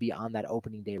going to be on that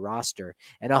opening day roster,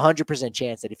 and 100%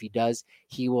 chance that if he does,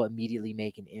 he will immediately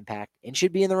make an impact and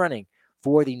should be in the running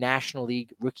for the National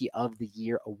League Rookie of the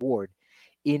Year award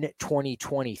in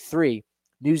 2023.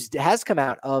 News has come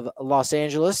out of Los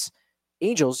Angeles.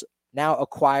 Angels now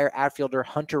acquire outfielder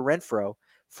Hunter Renfroe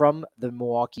from the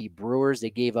Milwaukee Brewers.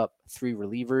 They gave up 3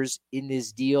 relievers in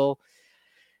this deal.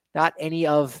 Not any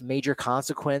of major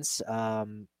consequence.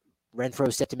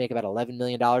 Renfroe set to make about $11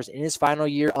 million in his final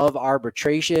year of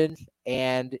arbitration.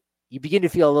 And you begin to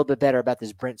feel a little bit better about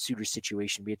this Brent Suter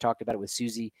situation. We had talked about it with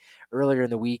Susie earlier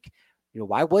in the week.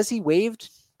 Why was he waived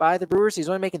by the Brewers? He's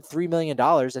only making $3 million.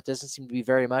 That doesn't seem to be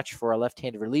very much for a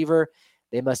left-handed reliever.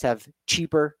 They must have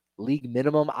cheaper league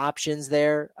minimum options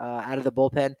there out of the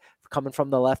bullpen coming from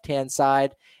the left-hand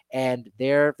side. And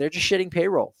they're just shitting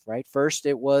payroll, right? First,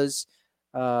 it was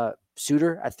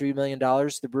Suter at $3 million,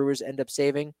 the Brewers end up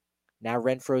saving. Now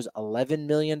Renfroe's $11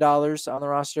 million on the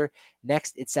roster.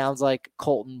 Next, it sounds like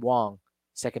Colton Wong,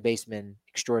 second baseman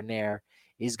extraordinaire,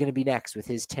 is going to be next with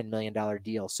his $10 million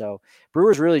deal. So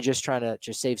Brewers really just trying to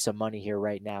just save some money here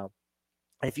right now.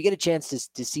 And if you get a chance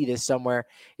to see this somewhere,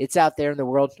 it's out there in the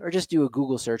world, or just do a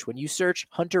Google search. When you search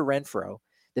Hunter Renfroe,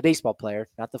 the baseball player,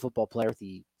 not the football player with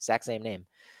the exact same name,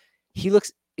 he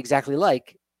looks exactly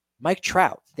like Mike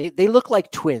Trout. They look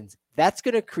like twins. That's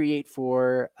going to create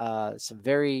for some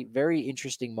very, very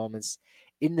interesting moments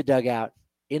in the dugout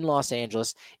in Los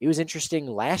Angeles. It was interesting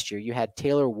last year. You had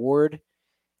Taylor Ward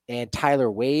and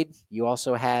Tyler Wade. You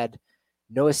also had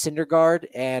Noah Syndergaard,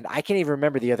 and I can't even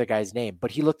remember the other guy's name,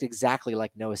 but he looked exactly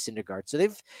like Noah Syndergaard. So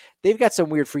they've got some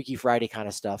weird Freaky Friday kind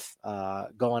of stuff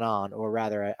going on, or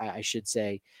rather, I should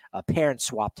say, parent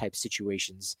swap type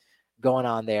situations going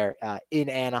on there in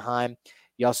Anaheim.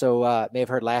 You also may have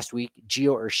heard last week,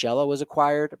 Gio Urshela was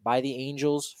acquired by the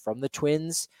Angels from the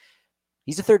Twins.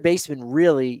 He's a third baseman,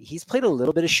 really. He's played a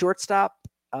little bit of shortstop,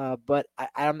 but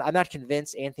I'm not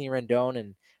convinced Anthony Rendon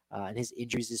and his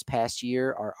injuries this past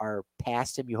year are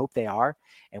past him. You hope they are.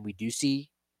 And we do see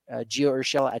Gio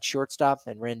Urshela at shortstop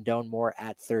and Rendon more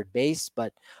at third base,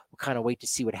 but we'll kind of wait to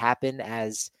see what happens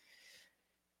as,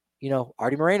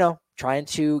 Artie Moreno trying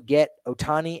to get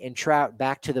Ohtani and Trout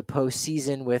back to the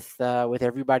postseason with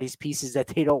everybody's pieces that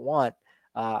they don't want.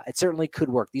 It certainly could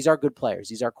work. These are good players.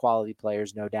 These are quality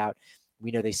players, no doubt. We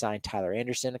know they signed Tyler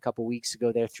Anderson a couple weeks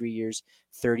ago there, 3 years,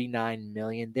 $39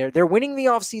 million. They're winning the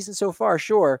offseason so far,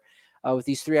 sure, with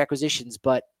these three acquisitions,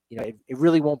 but it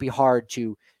really won't be hard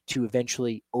to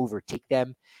eventually overtake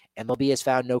them. MLB has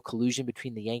found no collusion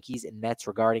between the Yankees and Mets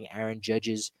regarding Aaron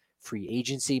Judge's free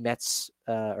agency. Mets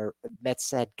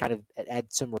had kind of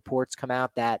had some reports come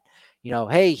out that,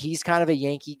 hey, he's kind of a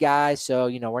Yankee guy, so,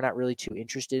 we're not really too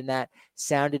interested in that.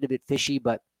 Sounded a bit fishy,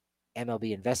 but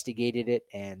MLB investigated it,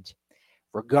 and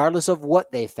regardless of what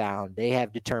they found, they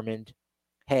have determined,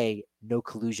 hey, no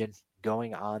collusion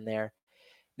going on there.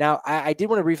 Now, I did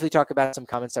want to briefly talk about some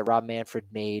comments that Rob Manfred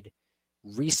made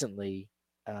recently.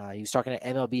 He was talking to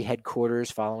MLB headquarters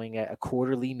following a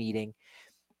quarterly meeting.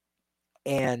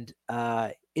 And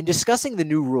in discussing the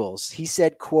new rules, he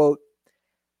said, quote,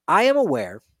 "I am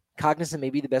aware, cognizant may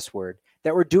be the best word,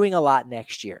 that we're doing a lot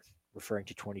next year," referring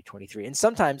to 2023. And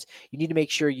sometimes you need to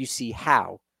make sure you see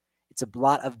how. It's a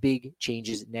lot of big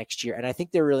changes next year. And I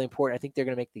think they're really important. I think they're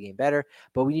going to make the game better,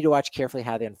 but we need to watch carefully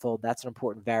how they unfold. That's an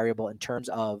important variable in terms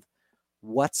of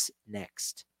what's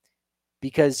next.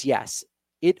 Because yes,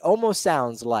 it almost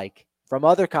sounds like, from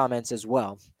other comments as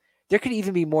well, there could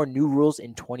even be more new rules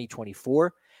in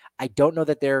 2024. I don't know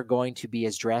that they're going to be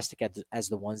as drastic as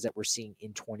the ones that we're seeing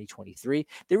in 2023.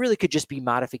 There really could just be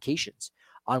modifications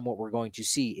on what we're going to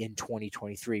see in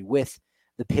 2023 with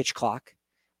the pitch clock,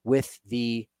 with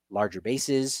the larger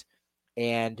bases,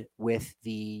 and with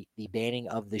the banning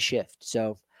of the shift.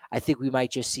 So I think we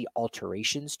might just see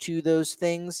alterations to those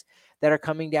things that are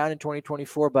coming down in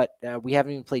 2024, but we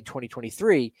haven't even played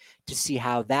 2023 to see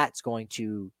how that's going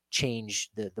to change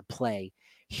the play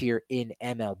here in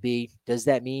MLB. Does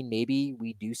that mean maybe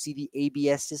we do see the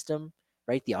ABS system,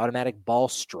 right? The automatic ball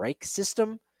strike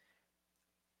system?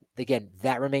 Again,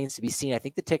 that remains to be seen. I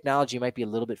think the technology might be a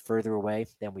little bit further away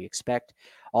than we expect.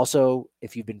 Also,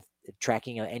 if you've been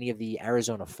tracking any of the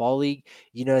Arizona Fall League,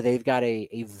 they've got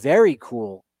a very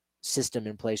cool system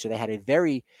in place, or they had a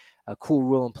very cool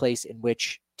rule in place in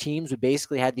which teams would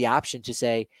basically had the option to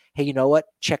say, hey, you know what?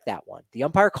 Check that one. The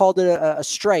umpire called it a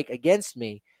strike against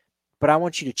me, but I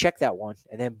want you to check that one.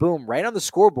 And then boom, right on the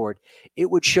scoreboard, it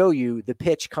would show you the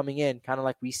pitch coming in, kind of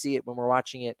like we see it when we're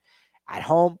watching it at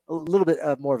home, a little bit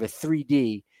more of a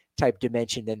 3D type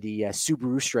dimension than the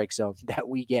Subaru Strike Zone that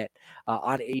we get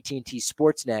on AT&T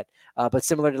Sportsnet, but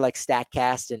similar to like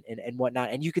StatCast and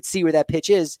whatnot. And you could see where that pitch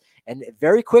is, and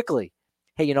very quickly,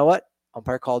 hey, you know what?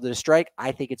 Umpire called it a strike.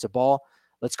 I think it's a ball.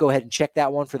 Let's go ahead and check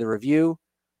that one for the review.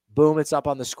 Boom, it's up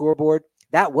on the scoreboard.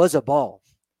 That was a ball.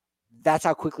 That's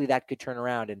how quickly that could turn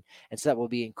around. And so that will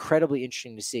be incredibly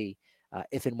interesting to see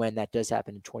if and when that does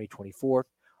happen in 2024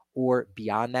 or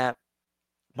beyond that.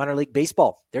 Minor League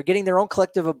Baseball, they're getting their own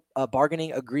collective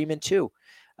bargaining agreement too.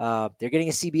 They're getting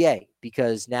a CBA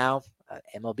because now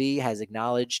MLB has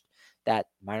acknowledged that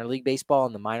Minor League Baseball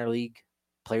and the Minor League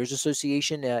Players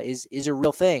Association is a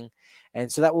real thing. And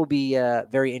so that will be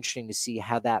very interesting to see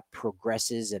how that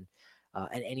progresses and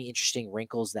any interesting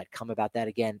wrinkles that come about that.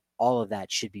 Again, all of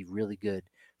that should be really good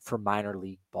for minor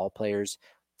league ball players.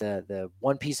 The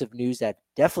one piece of news that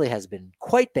definitely has been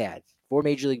quite bad for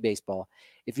Major League Baseball,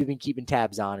 if you've been keeping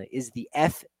tabs on it, is the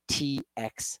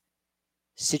FTX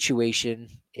situation.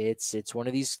 It's one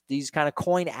of these kind of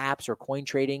coin apps or coin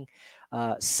trading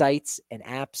sites and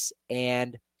apps,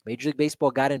 and Major League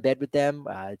Baseball got in bed with them.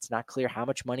 It's not clear how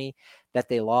much money that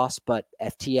they lost, but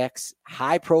FTX,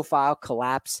 high profile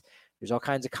collapse. There's all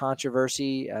kinds of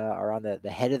controversy around the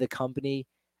head of the company,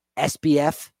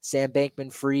 SBF, Sam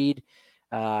Bankman-Fried.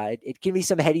 It can be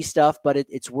some heady stuff, but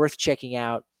it's worth checking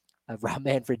out. Rob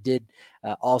Manfred did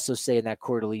also say in that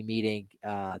quarterly meeting,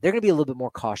 they're going to be a little bit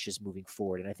more cautious moving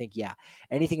forward. And I think,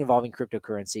 anything involving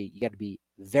cryptocurrency, you got to be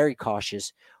very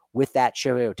cautious with that.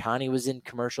 Shohei Ohtani was in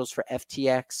commercials for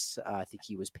FTX. I think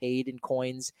he was paid in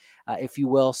coins, if you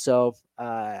will. So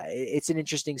it's an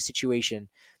interesting situation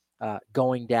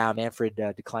going down. Manfred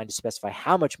declined to specify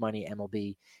how much money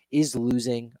MLB is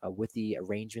losing with the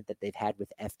arrangement that they've had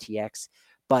with FTX.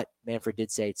 But Manfred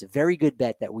did say it's a very good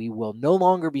bet that we will no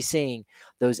longer be seeing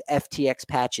those FTX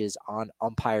patches on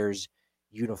umpires'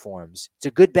 uniforms. It's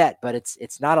a good bet, but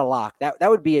it's not a lock. That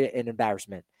would be an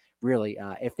embarrassment, really,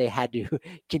 if they had to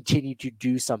continue to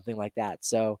do something like that.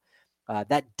 So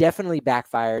that definitely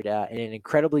backfired in an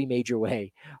incredibly major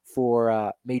way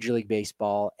for Major League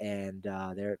Baseball, and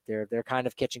they're kind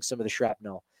of catching some of the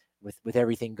shrapnel with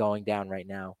everything going down right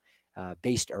now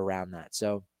based around that.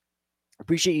 So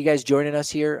appreciate you guys joining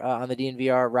us here on the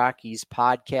DNVR Rockies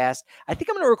podcast. I think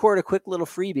I'm going to record a quick little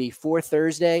freebie for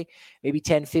Thursday, maybe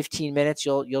 10, 15 minutes.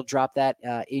 You'll drop that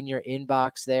in your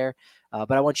inbox there.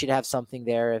 But I want you to have something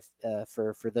there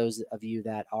for those of you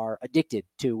that are addicted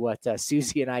to what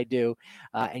Susie and I do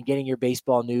and getting your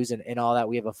baseball news and all that.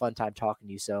 We have a fun time talking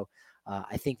to you. So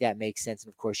I think that makes sense.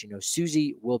 And of course,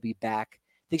 Susie will be back.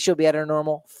 I think she'll be at her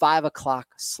normal 5 o'clock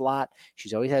slot.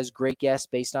 She's always has great guests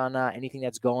based on anything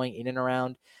that's going in and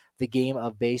around the game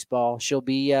of baseball. She'll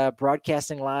be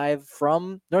broadcasting live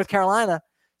from North Carolina.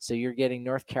 So you're getting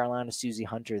North Carolina Susie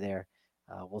Hunter there.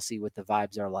 We'll see what the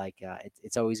vibes are like.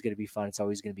 It's always going to be fun. It's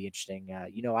always going to be interesting.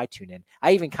 I tune in.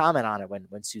 I even comment on it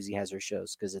when Susie has her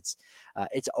shows because it's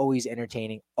always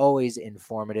entertaining, always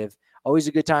informative, always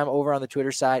a good time over on the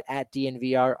Twitter side at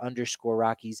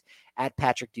DNVR_Rockies. At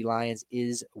Patrick D. Lyons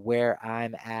is where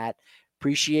I'm at.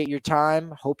 Appreciate your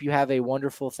time. Hope you have a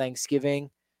wonderful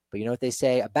Thanksgiving. But you know what they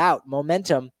say about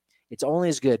momentum? It's only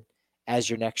as good as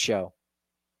your next show.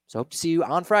 So hope to see you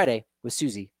on Friday with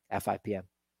Susie at 5 p.m.